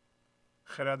 اون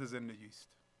خرد زندگی است.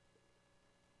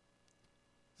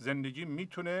 زندگی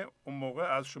میتونه اون موقع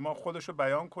از شما خودش رو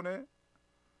بیان کنه،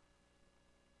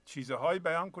 چیزهایی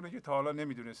بیان کنه که تا حالا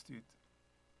نمیدونستید،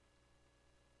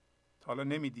 تا حالا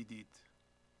نمیدیدید.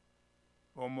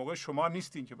 و اون موقع شما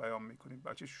نیستین که بیان میکنید،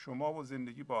 بلکه شما و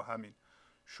زندگی با همین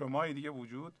شمای دیگه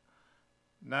وجود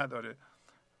نداره.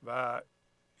 و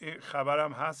این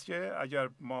خبرم هست که اگر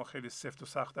ما خیلی سفت و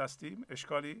سخت هستیم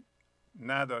اشکالی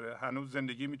نداره، هنوز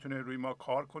زندگی میتونه روی ما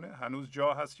کار کنه، هنوز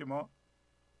جا هست که ما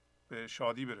به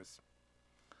شادی برسیم.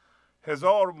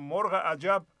 هزار مرغ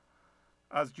عجب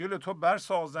از گل تو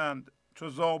برسازند، چو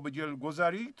زاب گل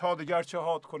گذری تا دگر چه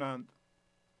هات کنند.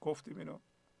 گفتیم اینو.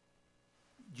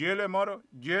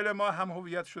 گل ما هم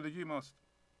هویت شدگی ماست،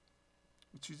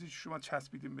 چیزی که شما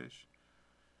چسبیدیم بهش.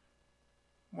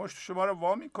 مشت شما رو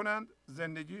وا میکنند،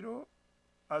 زندگی رو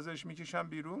ازش میکشن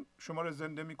بیرون، شما رو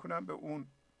زنده میکنن به اون.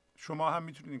 شما هم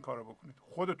میتونید این کارو بکنید،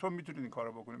 خودتون میتونید این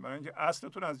کارو بکنید، برای اینکه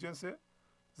اصلتون از جنس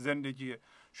زندگیه.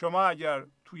 شما اگر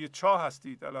توی چاه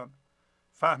هستید الان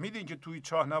فهمیدین که توی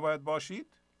چاه نباید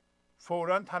باشید،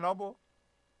 فوراً طنابو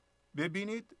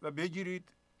ببینید و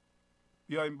بگیرید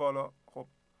بیاین بالا. خب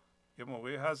یه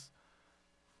موقعی هست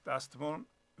دستمون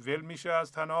ول میشه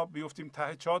از طناب، بیفتیم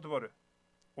ته چاه دوباره.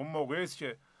 اون موقعی است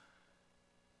که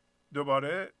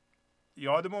دوباره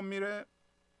یادمون میره،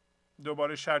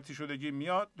 دوباره شرطی شدگی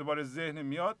میاد، دوباره ذهن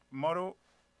میاد ما رو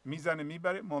میزنه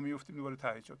میبره، ما میفتیم دوباره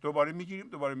ته چاه، دوباره میگیریم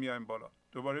دوباره میایم بالا،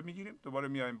 دوباره میگیریم دوباره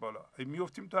میایم بالا،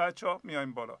 میفتیم ته چاه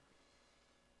میایم بالا.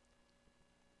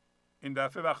 این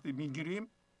دفعه وقتی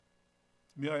میگیریم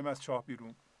میایم از چاه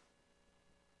بیرون.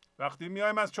 وقتی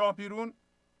میایم از چاه بیرون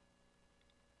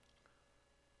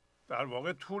در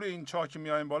واقع طول این چاه که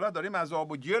میایم بالا داریم از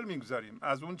آب و گل میگذاریم،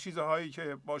 از اون چیزهایی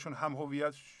که باشون هم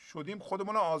هویت شدیم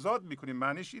خودمون رو آزاد میکنیم.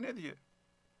 معنیش اینه دیگه.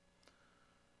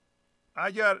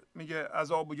 اگر میگه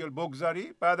از آب و گل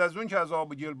بگذری، بعد از اون که از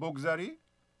آب و گل بگذری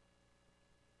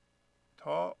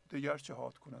تا دیگر چه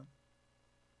هات کنن.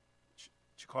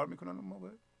 چی کار میکنن اون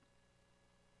موقع؟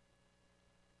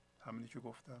 همینی که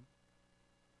گفتم،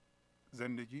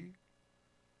 زندگی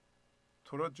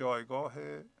تو را جایگاه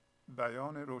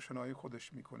بیان روشنایی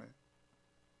خودش میکنه،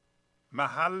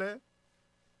 محل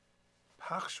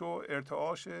پخش و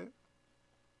ارتعاش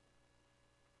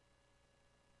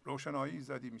روشنایی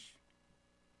زدی میشه.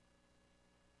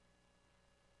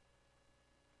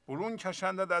 برون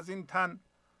کشندد از این تن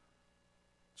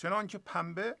چنان که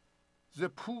پنبه ز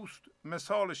پوست،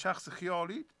 مثال شخص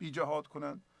خیالی بی جهاد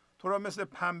کنند. تو را مثل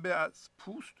پنبه از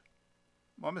پوست،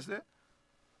 ما مثل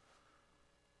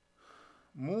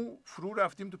مو فرو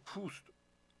رفتیم تو پوست،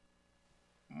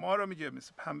 ما رو میگه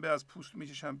مثل پنبه از پوست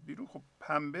میکشن بیرون. خب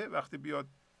پنبه وقتی بیاد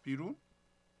بیرون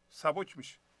سبک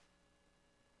میشه،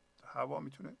 هوا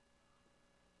میتونه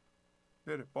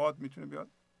بره، باد میتونه بیاد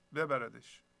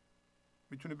ببردش،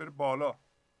 میتونه بره بالا.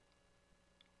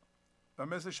 و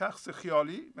مثل شخص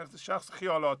خیالی، مثل شخص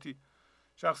خیالاتی،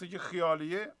 شخصی که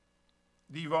خیالیه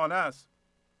دیوانه است،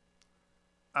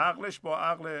 عقلش با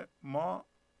عقل ما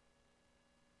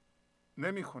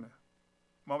نمیخونه.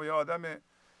 ما به یه آدم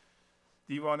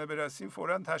دیوانه برسیم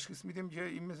فوراً تشخیص میدیم که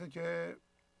این مثل که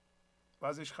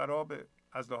وضعش خرابه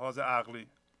از لحاظ عقلی،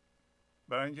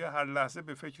 برای اینکه هر لحظه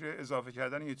به فکر اضافه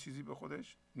کردن یه چیزی به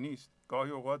خودش نیست.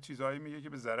 گاهی اوقات چیزهایی میگه که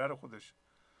به ضرر خودش،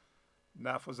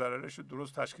 نفع و ضررش رو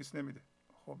درست تشخیص نمیده.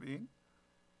 خب این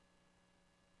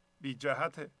بی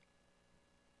جهته.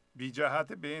 بی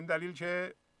جهته به این دلیل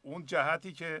که اون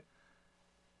جهتی که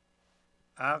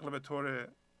عقل به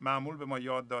طور معمول به ما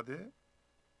یاد داده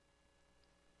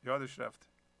یادش رفته،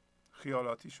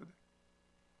 خیالاتی شده،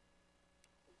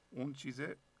 اون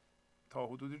چیزه تا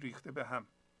حدودی ریخته به هم.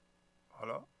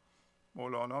 حالا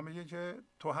مولانا میگه که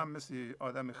تو هم مثل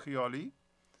آدم خیالی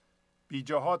بی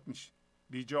جهات میشی.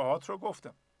 بی جهات رو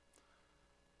گفتم،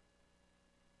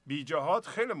 بی جهات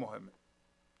خیلی مهمه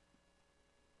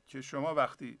که شما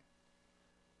وقتی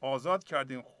آزاد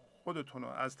کردین خودتون رو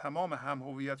از تمام هم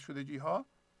هویت شدگی ها،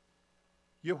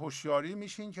 یه هوشیاری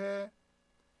میشین که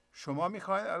شما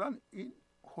میخواید الان این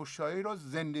هوشیاری رو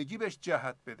زندگی بهش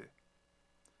جهت بده،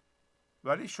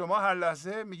 ولی شما هر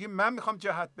لحظه میگین من میخوام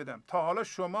جهت بدم. تا حالا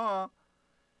شما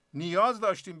نیاز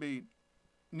داشتین به این،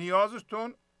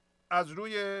 نیازتون از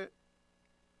روی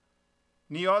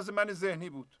نیاز من ذهنی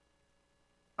بود.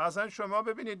 اصلا شما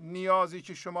ببینید نیازی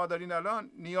که شما دارین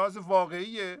الان نیاز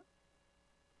واقعیه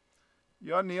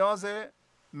یا نیاز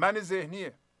من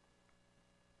ذهنیه؟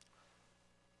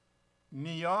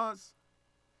 نیاز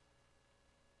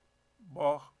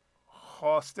با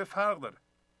خواسته فرق داره.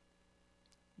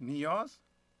 نیاز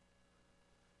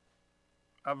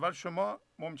اول شما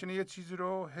ممکنه یه چیزی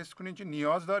رو حس کنید که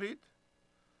نیاز دارید،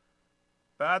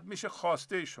 بعد میشه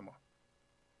خواسته شما.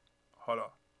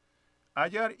 حالا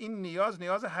اگر این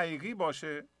نیاز حقیقی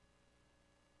باشه،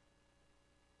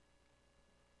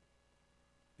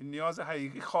 این نیاز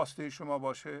حقیقی خواسته شما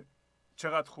باشه،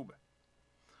 چقدر خوبه.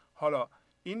 حالا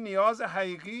این نیاز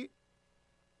حقیقی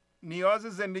نیاز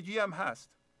زندگی هم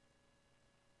هست.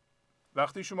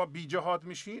 وقتی شما بی جهات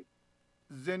میشین،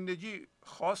 زندگی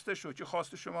خواستش رو که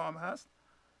خواست شما هم هست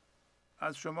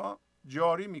از شما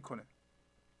جاری میکنه.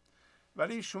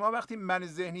 ولی شما وقتی من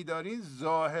ذهنی دارین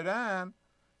ظاهراً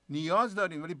نیاز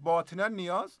دارین ولی باطناً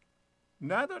نیاز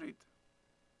ندارید.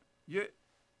 یه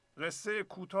قصه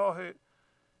کوتاه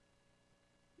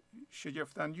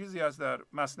شگفت‌انگیزی از در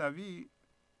مثنوی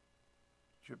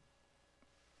که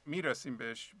میرسیم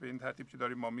بهش به این ترتیب که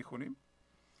داریم ما میخونیم،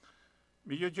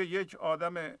 میگه که یک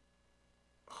آدم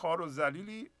خار و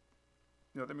ذلیلی،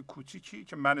 آدم کوچیکی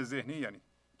که من ذهنی، یعنی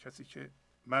کسی که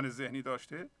من ذهنی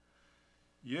داشته،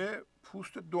 یه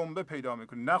پوست دنبه پیدا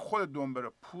میکنه. نه خود دنبه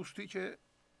رو، پوستی که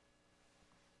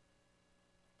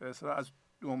به اصطلاح از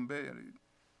دنبه، یعنی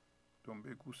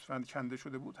دنبه گوسفند کنده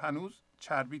شده بود، هنوز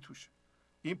چربی توشه.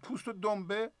 این پوست و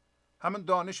دنبه همون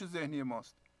دانش ذهنی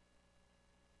ماست،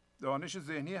 دانش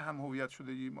ذهنی هم هویت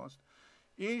شدگی ماست.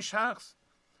 این شخص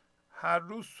هر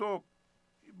روز صبح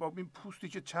با این پوستی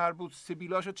که چرب بود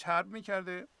سبیلاشو چرب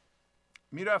میکرده،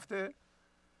 میرفته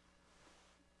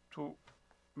تو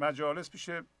مجالس پیش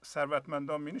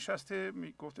ثروتمندان مینشسته،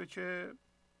 میگفته که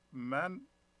من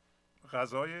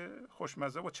غذای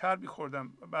خوشمزه و چربی خوردم.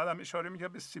 بعدم اشاره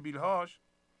میکرد به سبیلهاش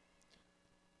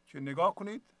که نگاه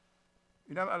کنید،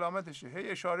 اینم علامتشه. هی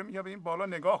اشاره میکرد به این بالا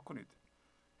نگاه کنید،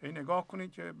 هی نگاه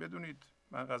کنید که بدونید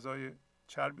من غذای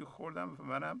چربی خوردم و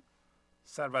منم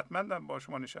ثروتمندم با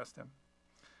شما نشستم.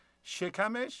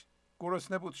 شکمش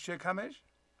گرسنه بود، شکمش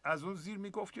از اون زیر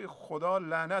میگفت که خدا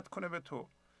لعنت کنه به تو،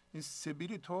 این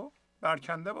سبیلی تو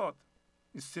برکنده باد،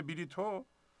 این سبیلی تو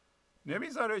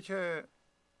نمیذاره که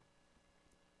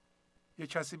یه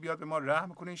کسی بیاد به ما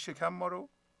رحم کنه، این شکم ما رو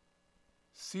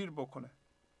سیر بکنه.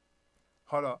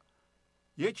 حالا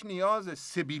یک نیاز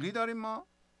سبیلی داریم ما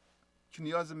که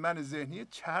نیاز من ذهنی،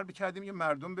 چرب کردیم که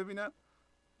مردم ببینن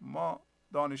ما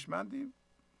دانشمندیم،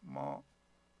 ما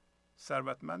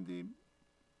ثروتمندیم،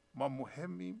 ما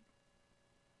مهمیم،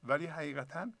 ولی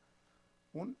حقیقتا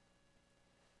اون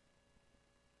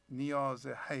نیاز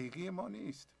حقیقی ما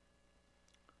نیست.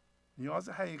 نیاز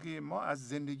حقیقی ما از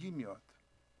زندگی میاد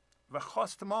و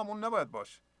خواست ما همون نباید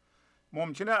باشه.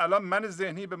 ممکنه الان من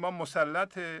ذهنی به ما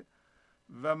مسلطه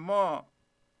و ما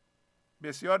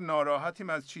بسیار ناراحتیم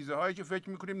از چیزهایی که فکر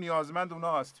میکنیم نیازمند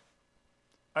اونا هستیم.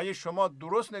 اگه شما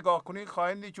درست نگاه کنید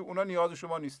خواهید دید که اونا نیاز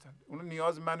شما نیستن، اونا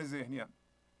نیاز من ذهنی هم.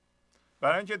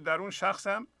 برای اینکه در اون شخص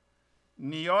هم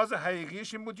نیاز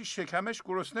حقیقیش این بود که شکمش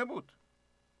گرسنه بود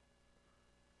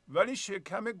ولی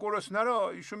شکم گرسنه رو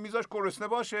ایشون میذاشت گرسنه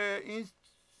باشه، این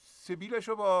سبیلش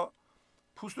رو با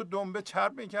پوست و دنبه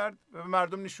چرب میکرد و به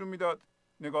مردم نشون میداد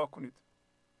نگاه کنید.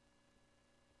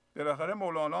 بالاخره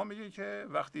مولانا میگه که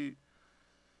وقتی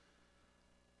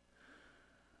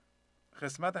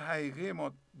قسمت حقیقی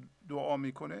ما دعا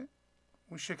میکنه،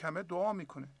 اون شکمه دعا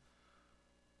میکنه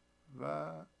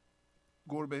و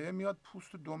گربه میاد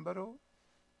پوست و دنبه رو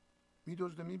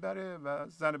میدزده میبره و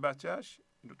زن بچهش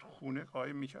این رو تو خونه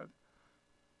قایم میکرده.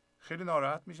 خیلی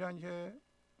ناراحت میشن که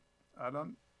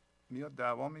الان میاد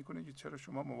دعوا میکنه که چرا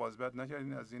شما مواظبت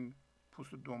نکردین از این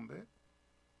پوست و دنبه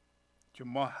که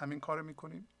ما همین کار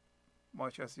میکنیم. ما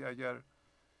کسی اگر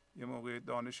یه موقع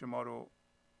دانش ما رو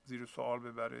زیر سوال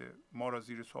ببره، ما را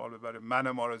زیر سوال ببره،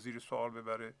 ما را زیر سوال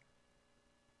ببره،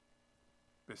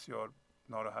 بسیار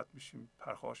ناراحت میشیم،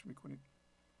 پرخاش میکنیم.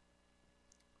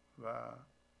 و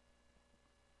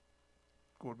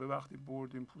گربه وقتی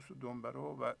بردیم پوست و دنبه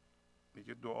رو و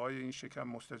میگه دعای این شکم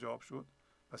مستجاب شد،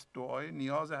 پس دعای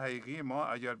نیاز حقیقی ما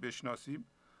اگر بشناسیم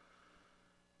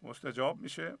مستجاب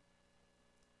میشه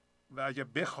و اگر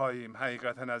بخوایم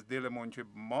حقیقتا از دلمون که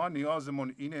ما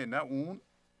نیازمون اینه نه اون،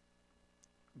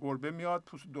 گربه میاد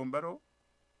پوست دنبه رو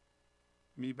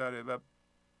میبره. و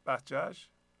بچهش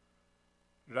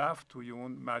رفت توی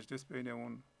اون مجلس بین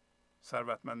اون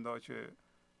ثروتمندا که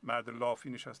مرد لافی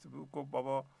نشسته بود، گفت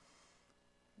بابا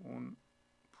اون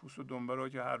پوست و دنبه رو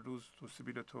که هر روز تو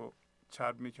سبیل تو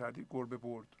چرب میکردی گربه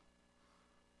برد.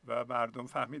 و مردم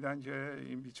فهمیدن که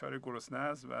این بیچاره گرسنه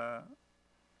است و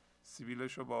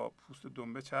سبیلش رو با پوست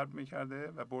دنبه چرب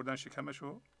میکرده و بردن شکمش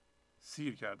رو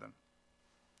سیر کردن.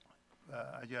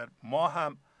 و اگر ما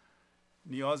هم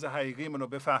نیاز حقیقی منو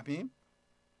بفهمیم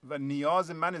و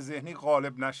نیاز من ذهنی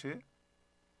غالب نشه،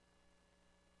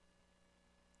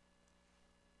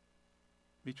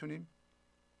 میتونیم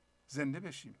زنده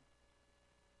بشیم.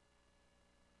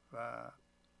 و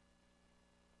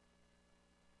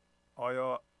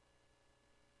آیا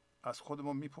از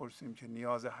خودمون میپرسیم که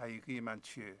نیاز حقیقی من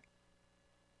چیه؟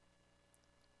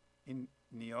 این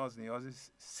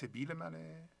نیاز سبیل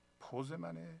منه، پوز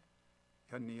منه،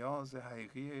 یا نیاز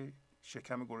حقیقی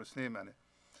شکم گرسنه منه؟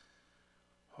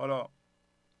 حالا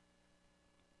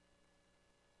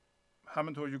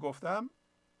همونطور که گفتم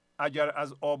اگر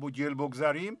از آب و گل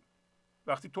بگذریم،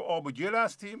 وقتی تو آب و گل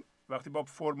هستیم، وقتی با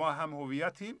فرما هم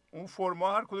هویتیم، اون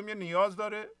فرما هر کدوم یه نیاز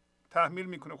داره، تحمیل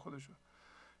میکنه خودشو.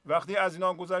 وقتی از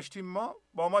اینا گذشتیم ما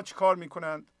با ما چی کار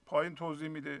میکنند؟ پایین توضیح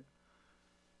میده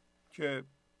که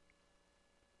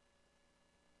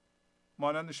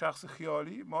مانند شخص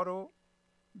خیالی ما رو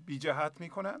بی جهت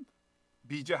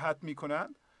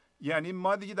میکنند. یعنی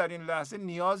ما دیگه در این لحظه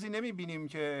نیازی نمیبینیم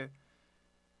که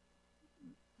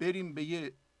بریم به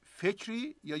یه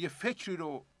فکری یا یه فکری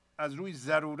رو از روی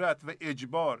ضرورت و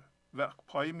اجبار و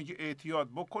پایین میگه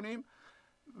اعتیاد بکنیم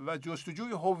و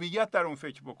جستجوی هویت در اون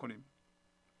فکر بکنیم.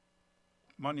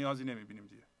 ما نیازی نمیبینیم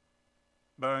دیگه،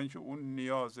 برای اینکه اون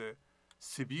نیاز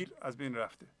سبیل از بین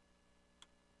رفته.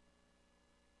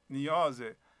 نیاز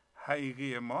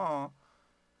حقیقی ما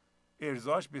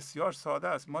ارزاش بسیار ساده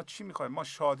است. ما چی میخوایم؟ ما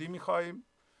شادی میخوایم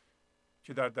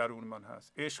که در درون من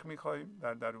هست، عشق میخوایم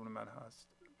در درون من هست،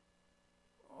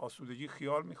 آسودگی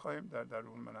خیال میخوایم در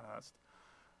درون من هست،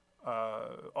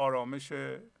 آرامش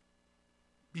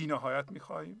بی‌نهایت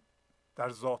میخوایم در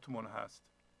ذاتمون هست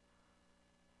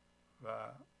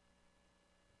و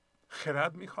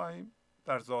خرد میخوایم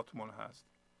در ذاتمون هست.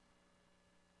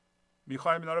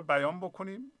 میخوایم اینا رو بیان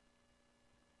بکنیم،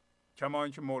 کما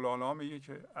اینکه مولانا میگه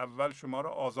که اول شما رو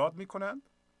آزاد میکنند،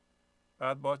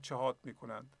 بعد با چهات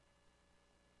میکنند،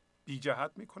 بی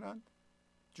جهت میکنند،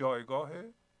 جایگاه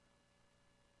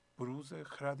بروز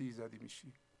خرد ایزدی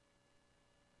میشی.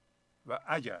 و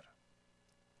اگر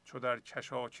چو در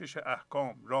کشاکش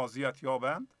احکام راضیت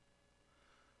یابند،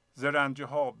 ز رنج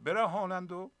ها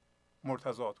برهانند و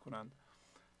مرتضات کنند.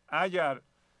 اگر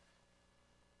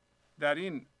در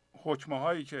این حکمه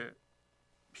هایی که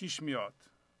پیش میاد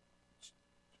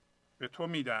به تو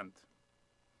میدند،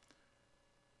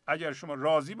 اگر شما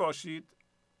راضی باشید،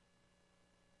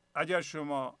 اگر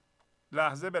شما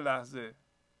لحظه به لحظه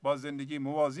با زندگی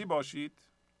موازی باشید،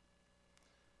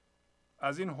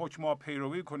 از این حکم‌ها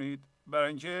پیروی کنید، برای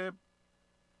اینکه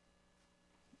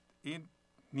این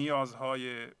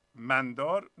نیازهای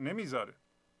مندار نمیذاره.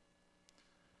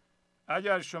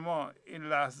 اگر شما این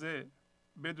لحظه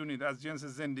بدونید از جنس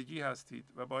زندگی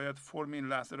هستید و باید فرم این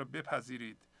لحظه رو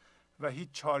بپذیرید و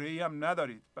هیچ چاره‌ای هم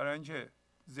ندارید، برای اینکه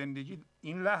زندگی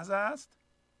این لحظه است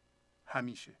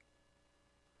همیشه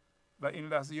و این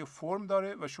لحظه یه فرم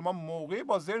داره و شما موقعی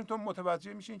با ذهنتون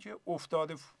متوجه میشین که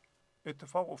افتاده،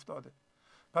 اتفاق افتاده.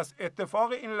 پس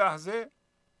اتفاق این لحظه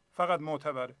فقط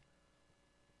معتبره.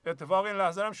 اتفاق این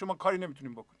لحظه هم شما کاری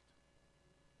نمیتونید بکنید.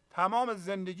 تمام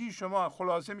زندگی شما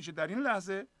خلاصه میشه در این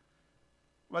لحظه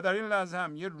و در این لحظه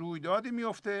هم یه رویدادی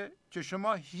میفته که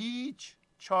شما هیچ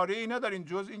چاره ای ندارین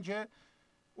جز اینکه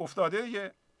افتاده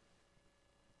دیگه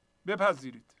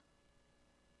بپذیرید.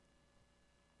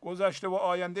 گذشته و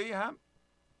آینده ای هم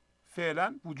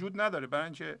فعلا وجود نداره، برای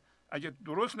اینکه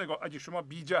اگه شما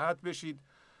بی جهت بشید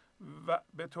و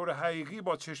به طور حقیقی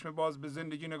با چشم باز به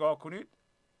زندگی نگاه کنید،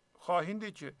 خواهید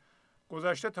دید که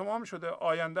گذشته تمام شده،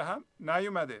 آینده هم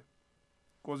نیومده.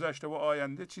 گذشته و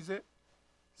آینده چیز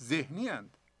ذهنی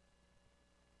اند.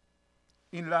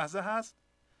 این لحظه هست،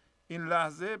 این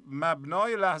لحظه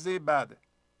مبنای لحظه بعده.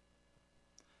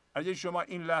 اگه شما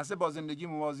این لحظه با زندگی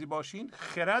موازی باشین،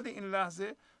 خرد این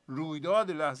لحظه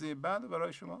رویداد لحظه بعد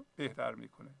برای شما بهتر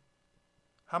میکنه.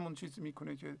 همون چیزی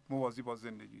میکنه که موازی با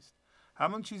زندگی است.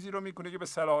 همون چیزی رو میکنه که به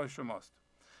صلاح شماست.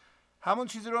 همون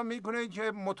چیزی رو میکنه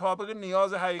که مطابق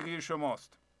نیاز حقیقی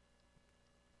شماست.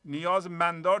 نیاز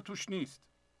مندار توش نیست.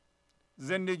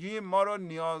 زندگی ما رو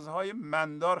نیازهای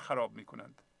مندار خراب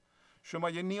میکنند. شما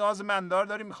یه نیاز مندار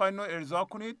دارید، میخواید اینو ارضا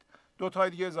کنید، 2 تا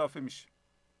دیگه اضافه میشه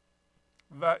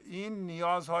و این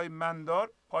نیازهای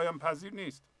مندار پایان پذیر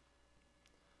نیست.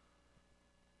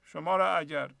 شما را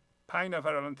اگر 5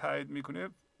 نفر الان تایید میکنه،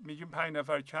 میگیم 5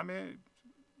 نفر کمه،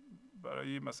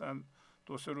 برای مثلا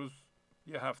 2-3 روز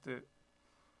یه هفته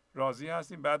راضی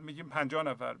هستیم، بعد میگیم 50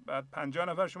 نفر، بعد 50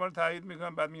 نفر شما رو تایید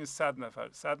میکنن، بعد میگیم 100 نفر،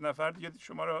 100 نفر دیگه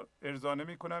شما رو ارضا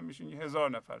نمیکنن، میشین 1000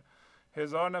 نفر،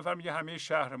 1000 نفر میگه همه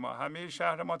شهر ما، همه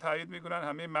شهر ما تایید میکنن،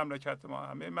 همه مملکت ما،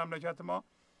 همه مملکت ما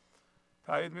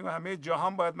تایید میکنن، همه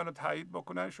جهان باید منو تایید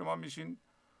بکنن، شما میشین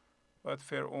باید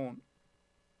فرعون.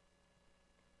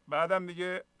 بعدم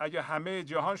دیگه اگه همه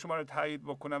جهان شما رو تایید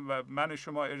بکنن و من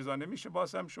شما ارضا نمیشه،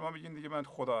 بازم شما میگین دیگه من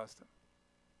خدا هستم.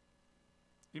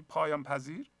 این پایان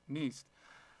پذیر نیست.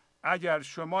 اگر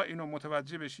شما اینو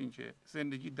متوجه بشین که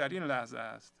زندگی در این لحظه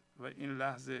است و این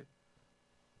لحظه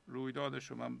رویداد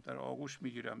شما در آغوش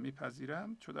میگیرم،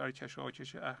 میپذیرم، چو در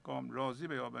کشاکش احکام راضی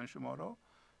بیابند شما را،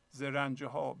 ز رنج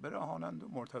ها برهانند و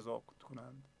مرتضی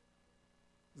کنند.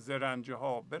 ز رنج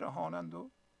ها برهانند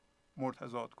و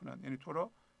مرتضی کنند، یعنی تو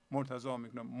را مرتضی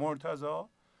میکنم. مرتضی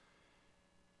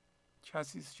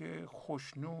کسی است که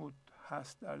خوشنود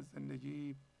هست در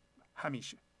زندگی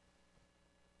همیشه.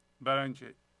 برای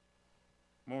اینکه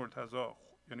مرتضی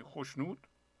یعنی خوشنود،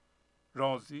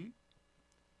 راضی،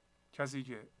 کسی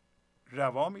که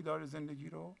روا می‌داره زندگی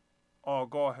رو،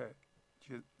 آگاهه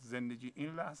که زندگی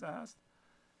این لحظه است،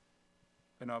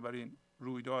 بنابراین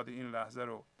رویداد این لحظه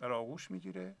رو در آغوش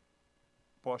میگیره،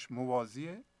 باش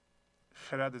موازیه،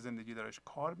 خرد زندگی درش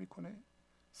کار میکنه،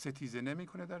 ستیزه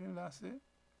نمیکنه در این لحظه،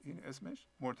 این اسمش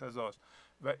مرتضی است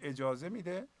و اجازه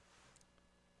میده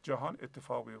جهان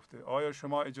اتفاق بیفته. آیا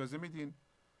شما اجازه میدین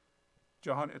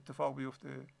جهان اتفاق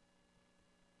بیفته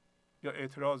یا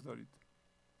اعتراض دارید؟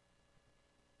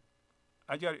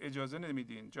 اگر اجازه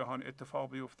نمیدین جهان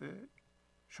اتفاق بیفته،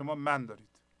 شما من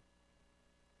دارید.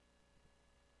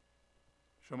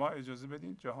 شما اجازه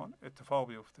بدین جهان اتفاق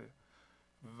بیفته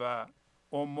و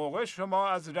اون موقع شما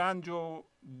از رنج و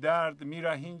درد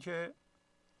میرهین که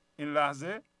این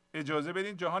لحظه اجازه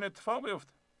بدین جهان اتفاق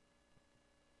بیفته.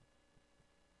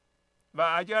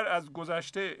 و اگر از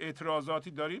گذشته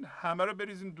اعتراضاتی دارین، همه رو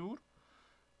بریزین دور،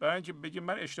 برای اینکه بگیم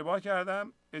من اشتباه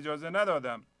کردم، اجازه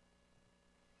ندادم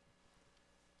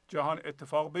جهان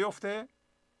اتفاق بیفته،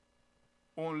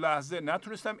 اون لحظه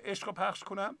نتونستم عشق رو پخش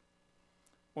کنم،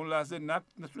 اون لحظه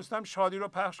نتونستم شادی رو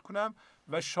پخش کنم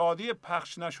و شادی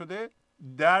پخش نشده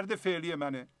درد فعلی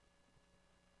منه.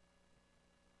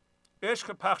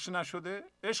 عشق پخش نشده،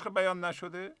 عشق بیان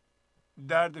نشده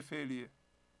درد فعلیه.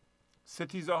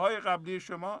 ستیزه های قبلی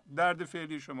شما درد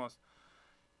فعلی شماست.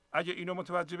 اگه اینو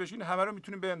متوجه بشین، همه رو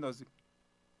میتونیم بیندازیم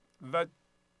و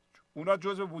اونا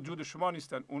جزء وجود شما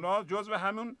نیستن، اونا جزء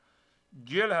همون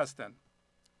گل هستن،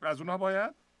 از اونها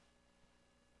باید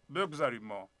بگذاریم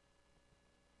ما.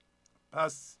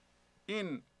 پس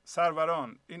این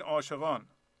سروران، این عاشقان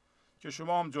که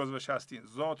شما هم جزوش هستین،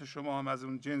 ذات شما هم از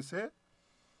اون جنسه،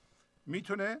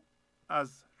 میتونه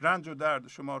از رنج و درد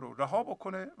شما رو رها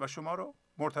بکنه و شما رو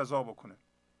مرتضی بکنه.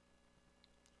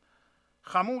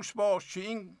 خموش باش که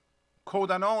این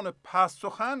کودنان پست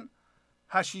سخن،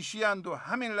 حشیشی اند و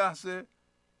همین لحظه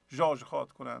ژاژ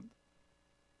خواد کنند.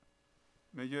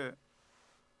 میگه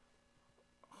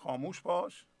خاموش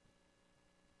باش،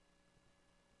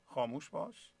 خاموش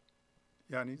باش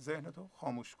یعنی ذهنتو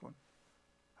خاموش کن.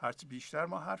 هرچی بیشتر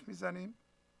ما حرف میزنیم،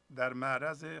 در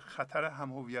معرض خطر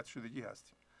هم هویت شدگی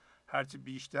هستیم. هرچی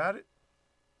بیشتر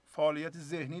فعالیت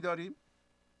ذهنی داریم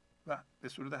و به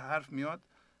صورت حرف میاد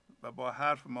و با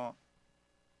حرف ما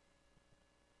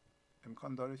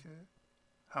امکان داره که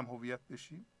هم هویت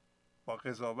بشیم، با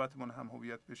قضاوتمون هم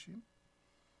هویت بشیم.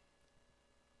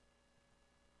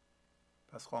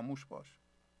 پس خاموش باش،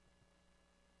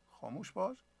 خاموش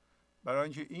باش، برای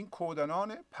اینکه این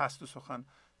کودنان پست سخن.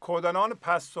 کودنان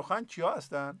پست سخن کیا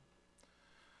هستند؟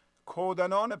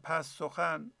 کودنان پست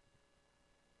سخن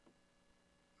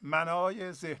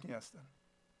منای ذهنی هستند.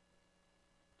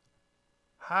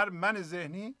 هر من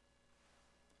ذهنی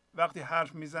وقتی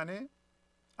حرف میزنه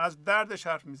از دردش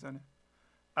حرف میزنه،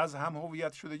 از هم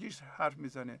هویت شدگیش حرف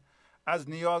میزنه، از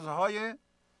نیازهای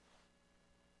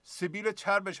سبیل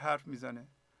چربش حرف میزنه،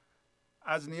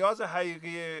 از نیاز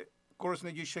حقیقی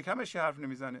گرسنگی شکمش حرف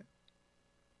نمیزنه.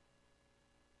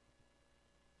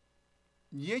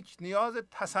 یک نیاز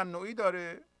تصنعی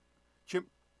داره که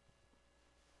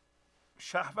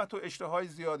شهوت و اشتهای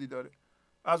زیادی داره،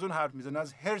 از اون حرف میزنه،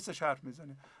 از حرصش حرف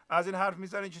میزنه، از این حرف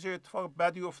میزنه که چه اتفاق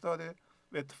بدی افتاده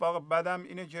و اتفاق بدم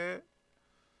اینه که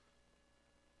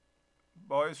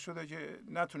باعث شده که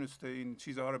نتونسته این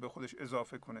چیزها رو به خودش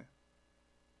اضافه کنه.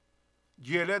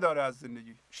 گله داره از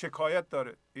زندگی، شکایت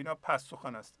داره. اینا پست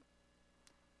سخن است.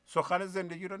 سخن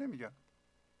زندگی رو نمیگن.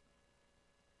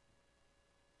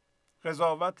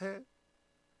 قضاوت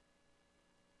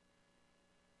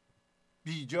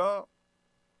بیجا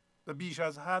و بیش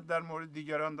از حد در مورد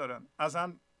دیگران دارن،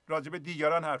 اصلا راجع به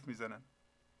دیگران حرف میزنن.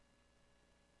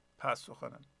 پست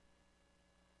سخنن.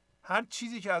 هر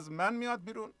چیزی که از من میاد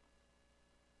بیرون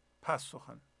پست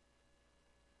سخن.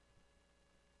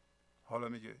 حالا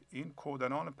میگه این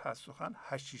کودنان پست سخن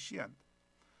حشیشی هستند.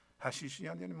 حشیشی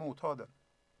هستند یعنی معتادن.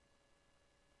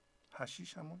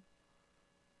 حشیش همون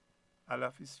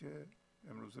علفی است که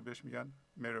امروزه بهش میگن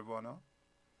مروانا.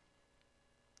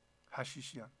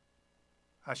 حشیشی هستند.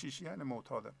 حشیشی یعنی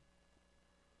معتادن.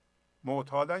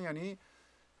 معتادن یعنی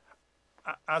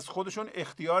از خودشون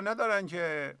اختیار ندارن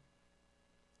که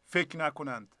فکر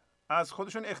نکنند، از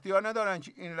خودشون اختیار ندارن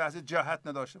که این لحظه جهت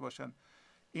نداشته باشن.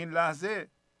 این لحظه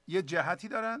یه جهتی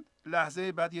دارن،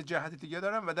 لحظه بعد یه جهتی دیگه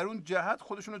دارن و در اون جهت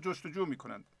خودشون رو جستجو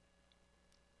میکنند.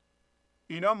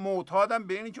 اینا معتادن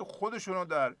به اینی که خودشون رو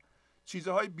در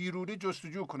چیزهای بیرونی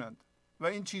جستجو کنند و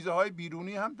این چیزهای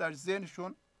بیرونی هم در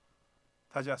ذهنشون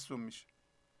تجسم میشه.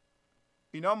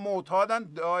 اینا معتادن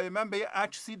دائما به یه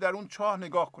عکسی در اون چاه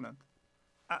نگاه کنند.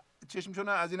 چشمشون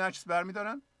از این عکس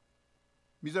برمیدارن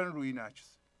میذارن روی این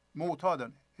عکس.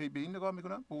 معتادن، هی به این نگاه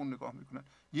میکنن، به اون نگاه میکنن.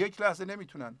 یک لحظه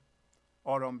نمیتونن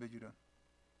آرام بگیرن.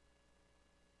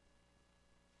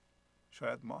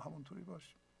 شاید ما همونطوری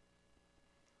باشیم.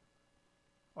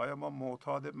 آیا ما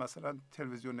معتاد مثلا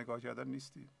تلویزیون نگاه کردن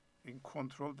نیستیم؟ این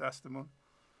کنترل دستمون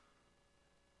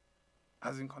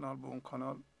از این کانال به اون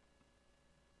کانال،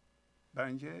 برای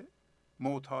اینکه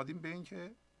معتادیم به این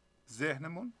که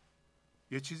ذهنمون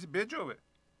یه چیزی بجوه.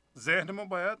 ذهنمون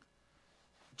باید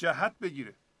جهت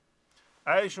بگیره.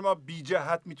 اگه شما بی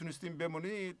جهت میتونستیم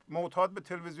بمونید معتاد به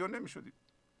تلویزیون نمیشدید،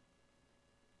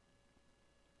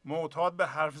 معتاد به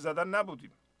حرف زدن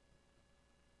نبودیم.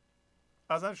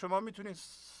 اصلا شما میتونید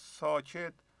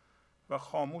ساکت و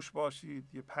خاموش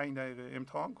باشید، یه 5 دقیقه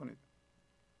امتحان کنید.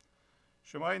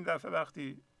 شما این دفعه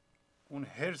وقتی اون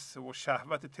حرص و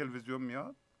شهوت تلویزیون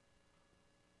میاد،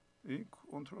 این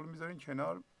کنترل میذارین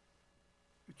کنار،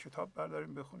 کتاب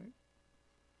بردارین بخونید،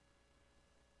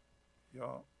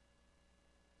 یا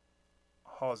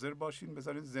حاضر باشین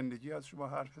بذارین زندگی از شما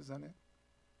حرف بزنه،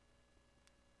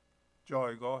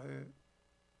 جایگاه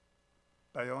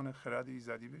بیان خرد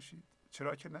ایزدی بشید.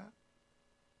 چرا که نه؟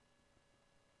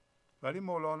 ولی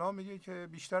مولانا میگه که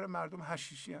بیشتر مردم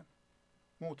حشیشی هستند،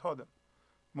 معتادن،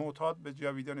 معتاد به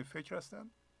جویدن فکر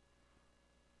هستن.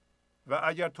 و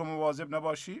اگر تو مواظب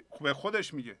نباشی، به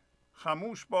خودش میگه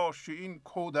خاموش باش که این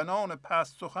کودنان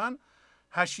پست سخن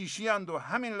حشیشی اند و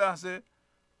همین لحظه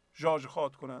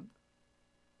ژاژخوات کنند.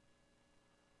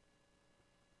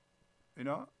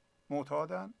 اینا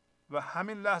معتادن و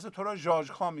همین لحظه تو را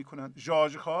ژاژخواه میکنند.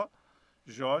 ژاژخواه،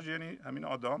 ژاژ یعنی همین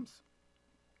آدامس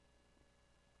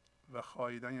و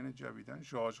خاییدن یعنی جویدن.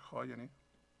 ژاژخواه یعنی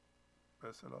به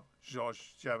اصطلاح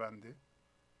ژاژ جونده،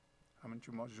 همین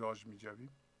که ما ژاژ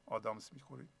میجویم، آدامس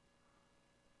میخوریم،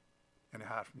 یعنی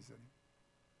حرف میزنیم،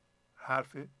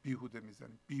 حرف بیهوده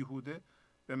میزنیم. بیهوده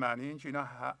به معنی این که اینا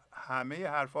همه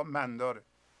حرفا من داره.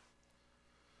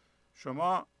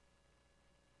 شما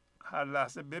هر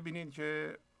لحظه ببینید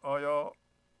که آیا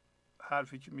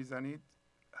حرفی که میزنید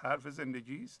حرف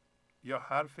زندگی است یا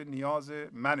حرف نیاز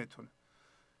منتونه.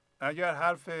 اگر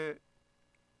حرف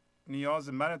نیاز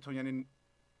منتون یعنی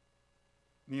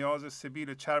نیاز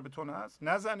سبیل چربتون هست،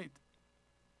 نزنید.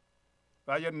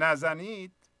 و اگر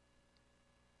نزنید،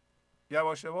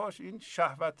 یواش یواش این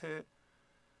شهوت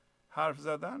حرف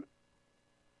زدن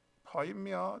پایین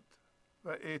میاد و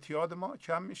اعتیاد ما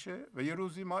کم میشه و یه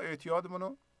روزی ما اعتیادمون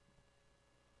رو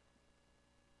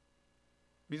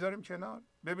میذاریم کنار.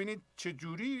 ببینید چه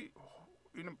جوری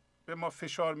این به ما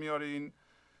فشار میاره این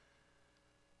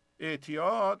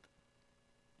اعتیاد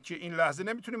که این لحظه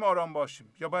نمیتونیم آرام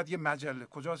باشیم. یا باید یه مجله،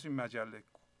 کجاست این مجله،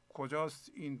 کجاست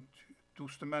این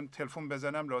دوست من تلفن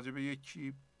بزنم راجع به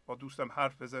یکی با دوستم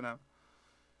حرف بزنم،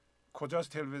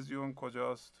 کجاست تلویزیون،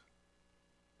 کجاست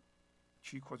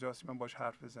چی، کجاست من باش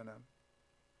حرف بزنم.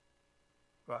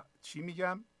 و چی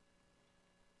میگم؟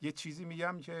 یه چیزی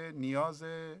میگم که نیاز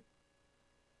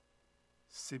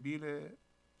سبیل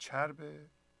چرب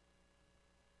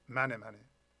منه.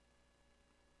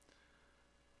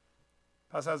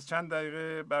 پس از چند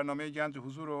دقیقه برنامه گنج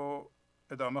حضور رو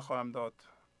ادامه خواهم داد.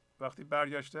 وقتی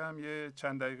برگشتم یه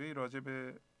چند دقیقه راجع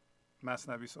به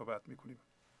مثنوی صحبت میکنیم.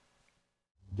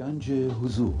 گنج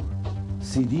حضور،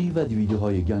 سی دی و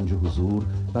دیویدیوهای گنج حضور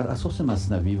بر اساس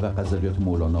مثنوی و غزلیات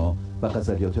مولانا و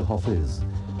غزلیات حافظ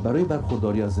برای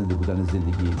برخورداری از زنده بودن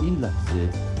زندگی این لحظه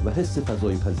و حس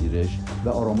فضای پذیرش و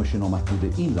آرامش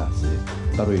نامحدود این لحظه،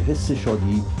 برای حس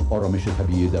شادی، آرامش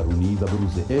طبیعی درونی و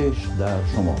بروز عشق در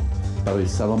شما، برای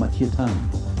سلامتی تن،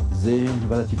 ذهن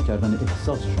و لطیف کردن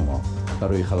احساس شما،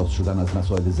 برای خلاص شدن از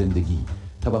مسائل زندگی،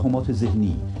 توهمات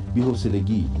ذهنی،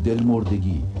 بی‌حوصلگی،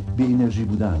 دلمردگی، بی انرژی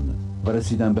بودن و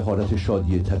رسیدن به حالت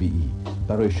شادی طبیعی،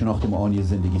 برای شناخت معانی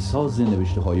زندگی ساز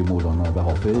نوشته های مولانا و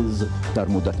حافظ در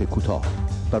مدت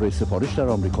کوتاه. برای سفارش در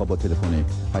آمریکا با تلفن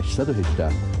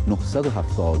 818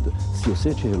 970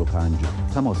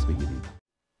 3345 تماس بگیرید.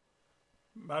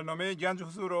 برنامه گنج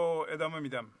حضور رو ادامه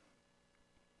میدم.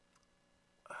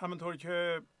 همونطور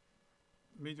که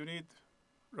میدونید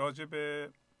راجع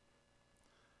به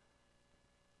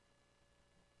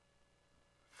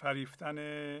فریفتن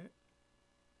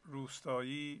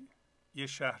روستایی یه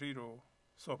شهری رو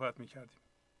صحبت میکردیم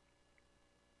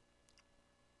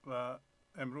و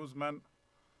امروز من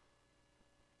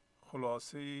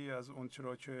خلاصه ای از اون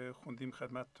چرا که خوندیم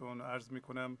خدمتتون عرض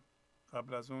میکنم.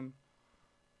 قبل از اون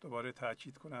دوباره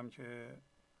تاکید کنم که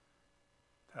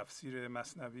تفسیر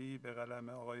مثنوی به قلم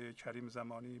آقای کریم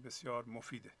زمانی بسیار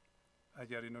مفیده.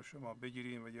 اگر اینو شما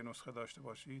بگیریم و یه نسخه داشته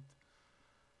باشید،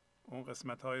 اون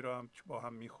قسمت هایی رو هم که با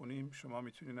هم میخونیم شما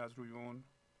میتونید از روی اون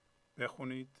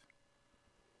بخونید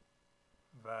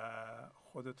و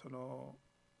خودتون رو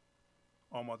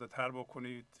آماده تر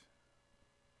بکنید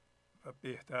و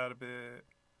بهتر به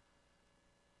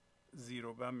زیر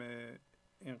و بم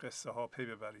این قصه ها پی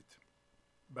ببرید.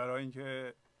 برای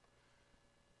اینکه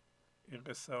این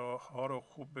قصه ها رو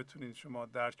خوب بتونید شما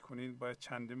درک کنید باید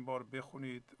چندین بار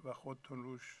بخونید و خودتون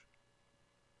روش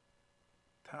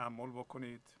تأمل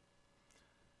بکنید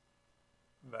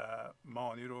و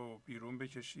معانی رو بیرون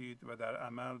بکشید و در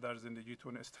عمل در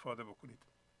زندگیتون استفاده بکنید.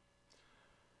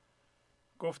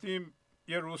 گفتیم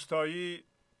یه روستایی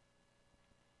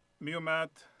می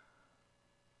اومد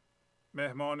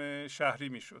مهمان شهری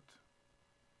می شد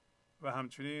و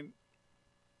همچنین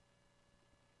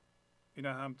این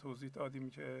هم توضیح دادیم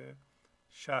که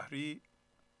شهری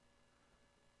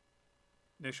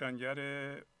نشانگر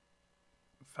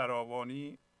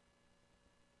فراوانی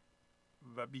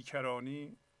و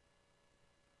بیکرانی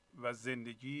و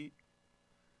زندگی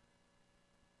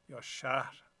یا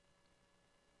شهر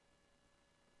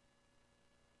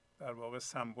در واقع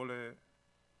سمبل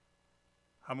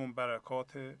همون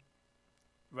برکات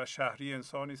و شهری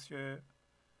انسانی است که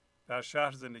در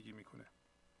شهر زندگی میکنه.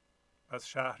 پس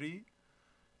شهری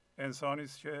انسانی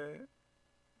است که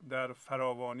در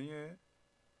فراوانی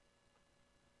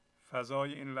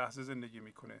فضای این لحظه زندگی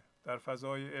میکنه، در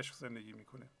فضای عشق زندگی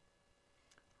میکنه.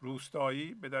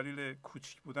 روستایی به دلیل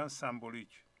کوچیک بودن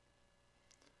سمبولیک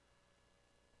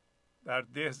در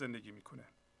ده زندگی میکنه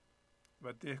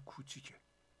و ده کوچیکه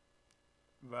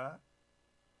و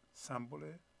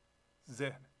سمبل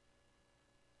ذهن.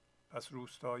 پس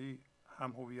روستایی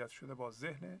هم هویت شده با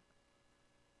ذهن،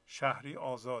 شهری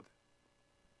آزاد.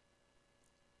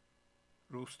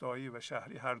 روستایی و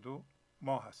شهری هر دو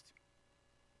ما هستیم.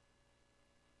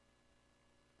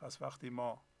 پس وقتی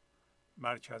ما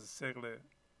مرکز ثقل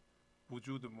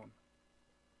وجودمون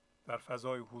در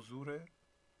فضای حضور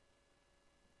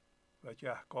و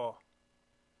گهگاه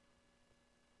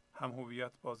هم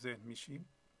هویت با ذهن میشیم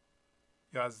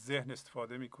یا از ذهن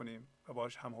استفاده میکنیم و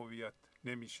باش هم هویت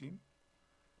نمیشیم،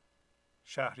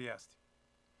 شهری هستیم.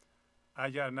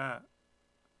 اگر نه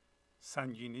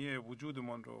سنگینی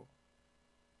وجودمون رو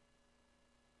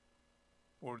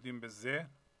بردیم به ذهن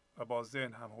و با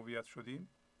ذهن هم هویت شدیم،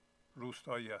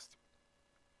 روستایی هستیم.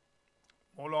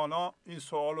 مولانا این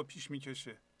سوال رو پیش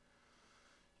میکشه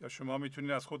یا شما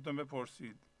میتونید از خودتون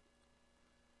بپرسید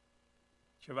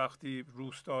که وقتی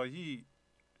روستایی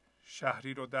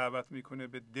شهری رو دعوت میکنه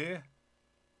به ده،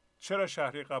 چرا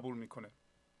شهری قبول میکنه؟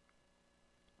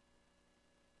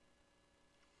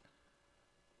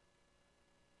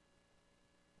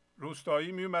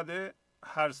 روستایی میومده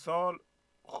هر سال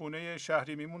خونه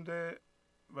شهری میمونده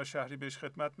و شهری بهش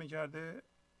خدمت میکرده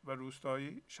و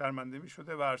روستایی شرمنده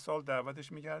میشده و هر سال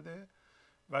دعوتش میکرده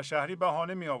و شهری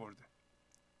بهانه میآورده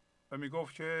و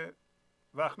میگفت که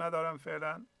وقت ندارم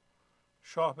فعلا،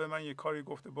 شاه به من یه کاری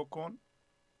گفته بکن.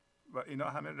 و اینا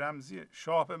همه رمزیه.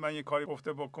 شاه به من یه کاری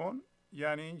گفته بکن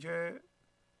یعنی اینکه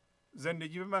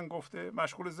زندگی به من گفته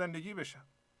مشغول زندگی بشم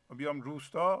و بیام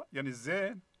روستا، یعنی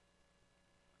ذهن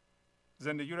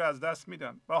زندگی رو از دست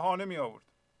میدم، بهانه می آورد.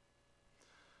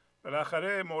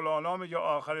 بالاخره مولانا میگه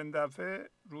آخرین دفعه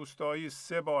روستایی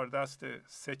 3 بار دست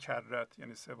 3 کرت،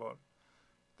 یعنی 3 بار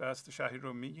دست شهری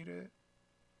رو میگیره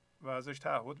و ازش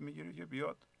تعهد میگیره که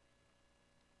بیاد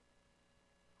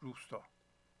روستا.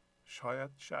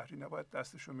 شاید شهری نباید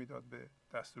دستشو میداد به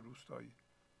دست روستایی،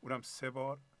 اونم 3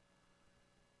 بار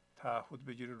تعهد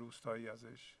بگیره روستایی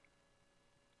ازش.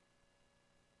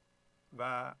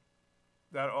 و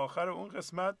در آخر اون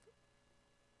قسمت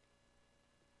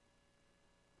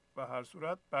و هر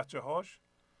صورت بچه هاش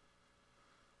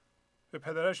به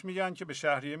پدرش میگن که به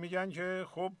شهریه میگن که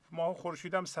خب ما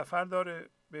خورشیدم سفر داره،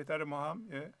 بهتره ما هم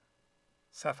یه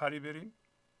سفری بریم.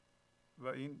 و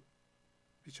این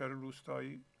بیچاره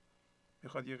روستایی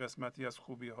میخواد یه قسمتی از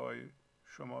خوبی های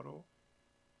شما رو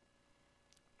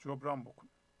جبران بکنه.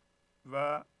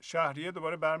 و شهریه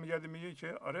دوباره برمیگرده میگه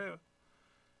که آره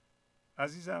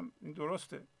عزیزم این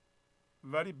درسته،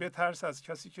 ولی بترس از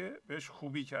کسی که بهش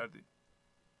خوبی کردی.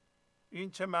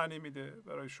 این چه معنی میده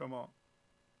برای شما؟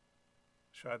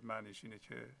 شاید معنیش اینه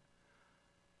که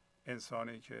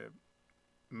انسانی که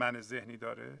من ذهنی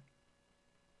داره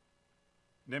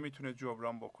نمیتونه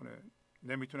جبران بکنه،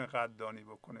 نمیتونه قدردانی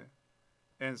بکنه.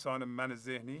 انسان من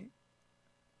ذهنی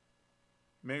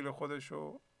میل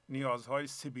خودشو، نیازهای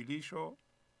سیبیلیشو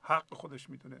حق خودش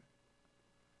میدونه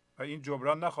و این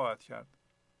جبران نخواهد کرد.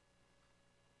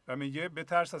 و میگه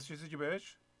بترس از چیزی که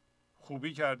بهش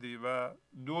خوبی کردی. و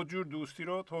 2 جور دوستی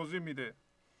رو توضیح میده.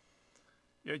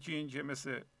 یکی این که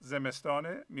مثل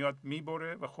زمستانه میاد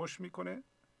میبره و خوش میکنه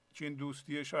که این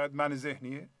دوستیه شاید من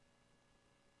ذهنیه.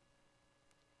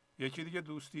 یکی دیگه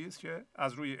دوستی است که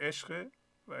از روی عشق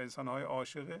و انسانهای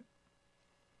عاشقه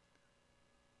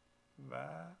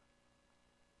و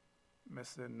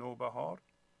مثل نوبهار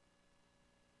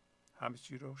همه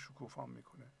چی رو شکوفا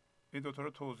میکنه. این دوتا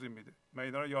رو توضیح میده. من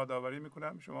اینا رو یادآوری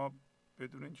میکنم شما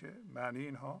بدونین که معنی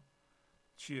اینها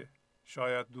چیه.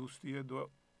 شاید دوستی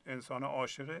 2 انسان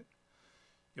عاشقه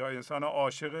یا انسان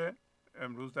عاشق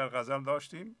امروز در غزل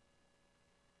داشتیم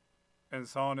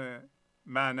انسان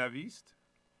معنوی است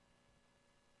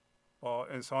با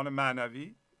انسان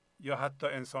معنوی یا حتی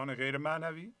انسان غیر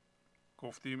معنوی.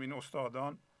 گفتیم این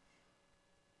استادان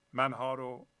منها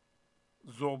رو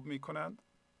ذوب میکنند.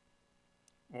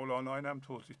 مولانا اینم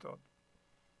توضیح داد.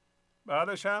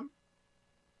 بعدش هم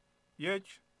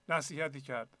یک نصیحتی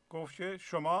کرد، گفت که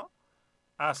شما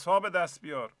اعصاب دست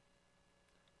بیار.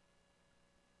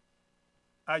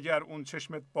 اگر اون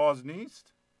چشمت باز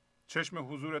نیست،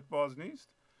 چشم حضورت باز نیست،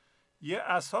 یه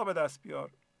اعصاب دست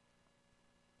بیار،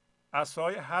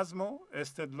 عصای حزم و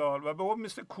استدلال، و به اون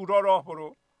مثل کورا راه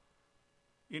برو.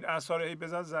 این عصا رو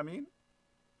بزن زمین،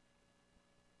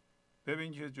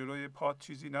 ببین که جلوی پات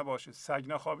چیزی نباشه، سگ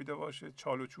نخوابیده باشه،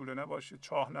 چال و چوله نباشه،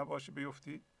 چاه نباشه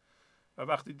بیفتی. و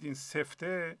وقتی دین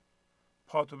سفته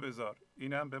پاتو بذار.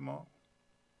 اینم به ما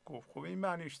گفت. خب این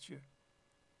معنیش چیه؟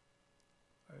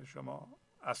 شما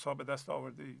عصا به دست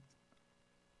آورده اید،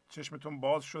 چشمتون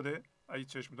باز شده. اگه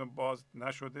چشمتون باز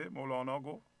نشده مولانا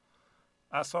گفت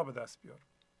عصا به دست بیار.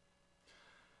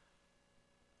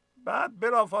 بعد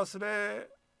بلافاصله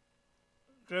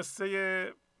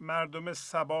قصه مردم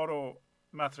سبا رو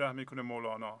مطرح میکنه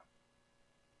مولانا،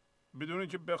 بدون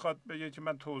اینکه بخواد بگه که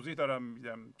من توضیح دارم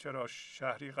میدم چرا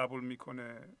شهری قبول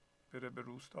میکنه بره به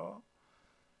روستا.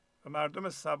 و مردم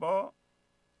سبا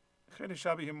خیلی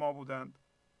شبیه ما بودند.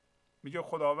 میگه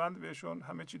خداوند بهشون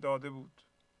همه چی داده بود،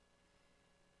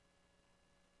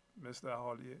 مثل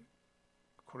اهالی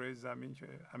کره زمین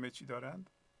که همه چی دارند،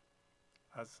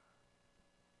 از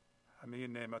همه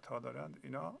نعمت ها دارند.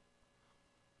 اینا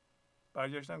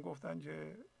برگشتن گفتن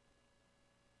که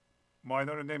ما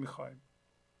اینا رو نمیخوایم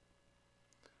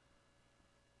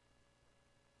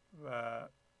و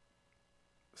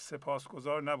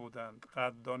سپاسگزار نبودند،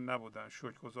 قدردان نبودند،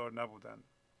 شکرگزار نبودند.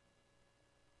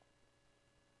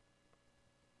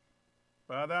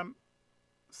 بعدم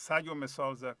سگ و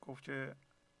مثال زد، گفت که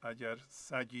اگر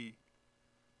سگی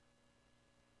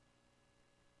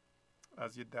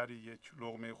از یه دری یک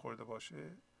لقمه خورده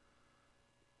باشه،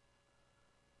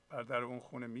 بر در اون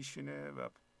خونه میشینه و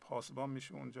پاسبان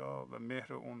میشه اونجا و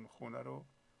مهر اون خونه رو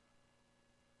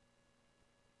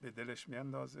به دلش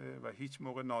میاندازه و هیچ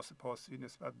موقع ناسپاسی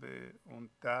نسبت به اون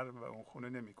در و اون خونه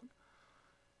نمیکنه.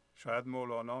 شاید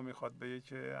مولانا میخواد بگه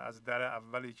که از در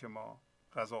اولی که ما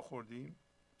غذا خوردیم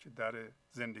که در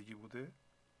زندگی بوده،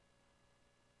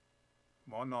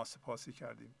 ما ناسپاسی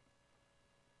کردیم.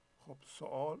 خب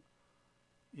سوال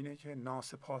اینه که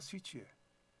ناسپاسی چیه؟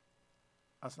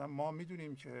 اصلا ما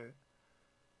میدونیم که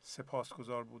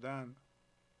سپاسگزار بودن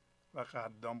و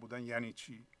قدردان بودن یعنی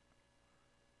چی.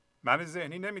 من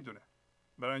ذهنی نمیدونه،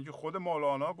 برای اینکه خود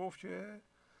مولانا گفت که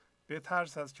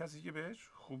بترس از کسی که بهش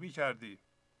خوبی کردی.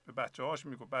 به بچه هاش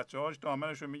میگفت، بچه هاش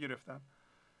دامنش رو میگرفتن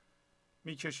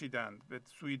میکشیدند به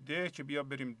سوی ده که بیا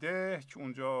بریم ده که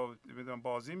اونجا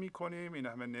بازی میکنیم، این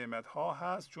همه نعمت ها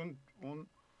هست. چون اون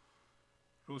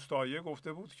روستاییه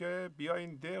گفته بود که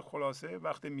بیاین ده، خلاصه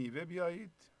وقت میوه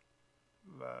بیایید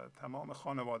و تمام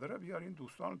خانواده رو بیارین،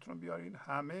 دوستانتون رو بیارین،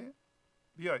 همه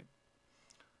بیایید،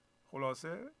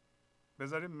 خلاصه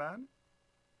بذارید من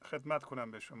خدمت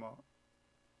کنم به شما.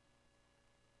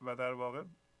 و در واقع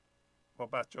با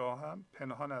بچه ها هم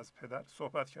پنهان از پدر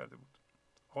صحبت کرده بود.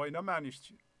 خب اینا معنیش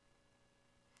چی؟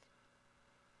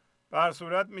 به هر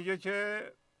صورت میگه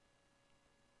که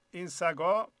این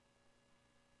سگا،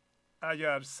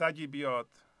 اگر سگی بیاد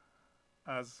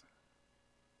از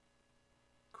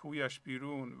کویش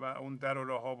بیرون و اون در رو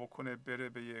رها بکنه بره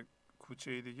به یک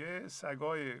کوچه دیگه،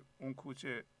 سگای اون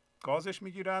کوچه گازش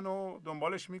میگیرن و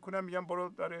دنبالش میکنن، میگن برو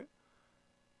در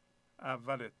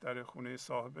اولت، در خونه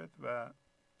صاحبت و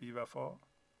بی وفا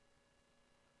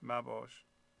مباش.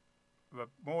 و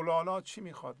مولانا چی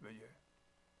میخواد بگه؟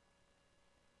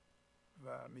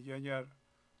 و میگه اگر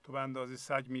تو به اندازه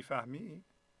سگ میفهمی،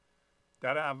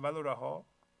 در اول و رها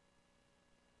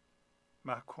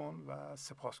محکن و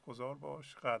سپاسگزار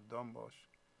باش، قدردان باش.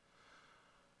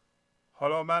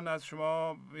 حالا من از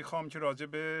شما میخوام که راجع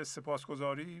به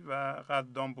سپاسگزاری و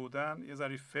قدردان بودن یه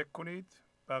ذره فکر کنید.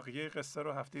 بقیه قصه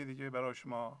رو هفته دیگه برای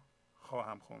شما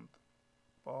خواهم خوند.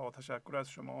 با تشکر از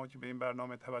شما که به این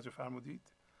برنامه توجه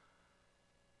فرمودید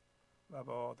و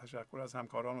با تشکر از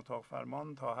همکاران اتاق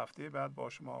فرمان تا هفته بعد با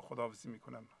شما خداحافظی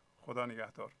میکنم. خدا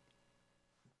نگهدار.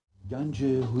 گنج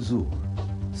حضور،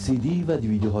 CD و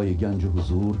دیویدیوهای گنج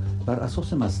حضور بر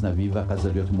اساس مثنوی و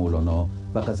غزلیات مولانا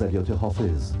و غزلیات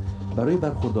حافظ برای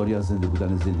برخورداری از زنده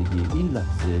بودن زندگی این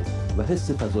لحظه و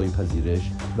حس فضای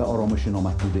پذیرش و آرامش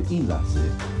نامحدود این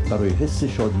لحظه، برای حس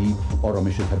شادی،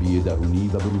 آرامش طبیعی درونی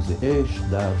و بروز عشق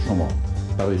در شما،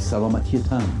 برای سلامتی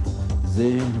تن،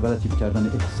 ذهن و لطیف کردن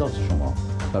احساس شما،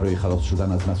 برای خلاص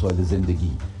شدن از مسائل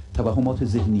زندگی، توهمات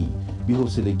ذهنی،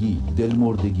 بی‌حوصلگی،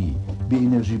 دلمردگی، بی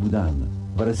انرژی بودن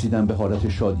و رسیدن به حالت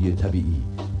شادی طبیعی،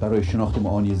 برای شناخت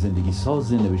معانی زندگی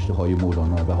ساز نوشته‌های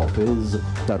مولانا و حافظ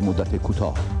در مدت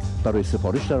کوتاه. برای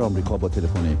سفارش در آمریکا با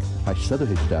تلفن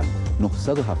 818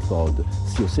 970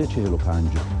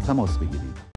 3345 تماس بگیرید.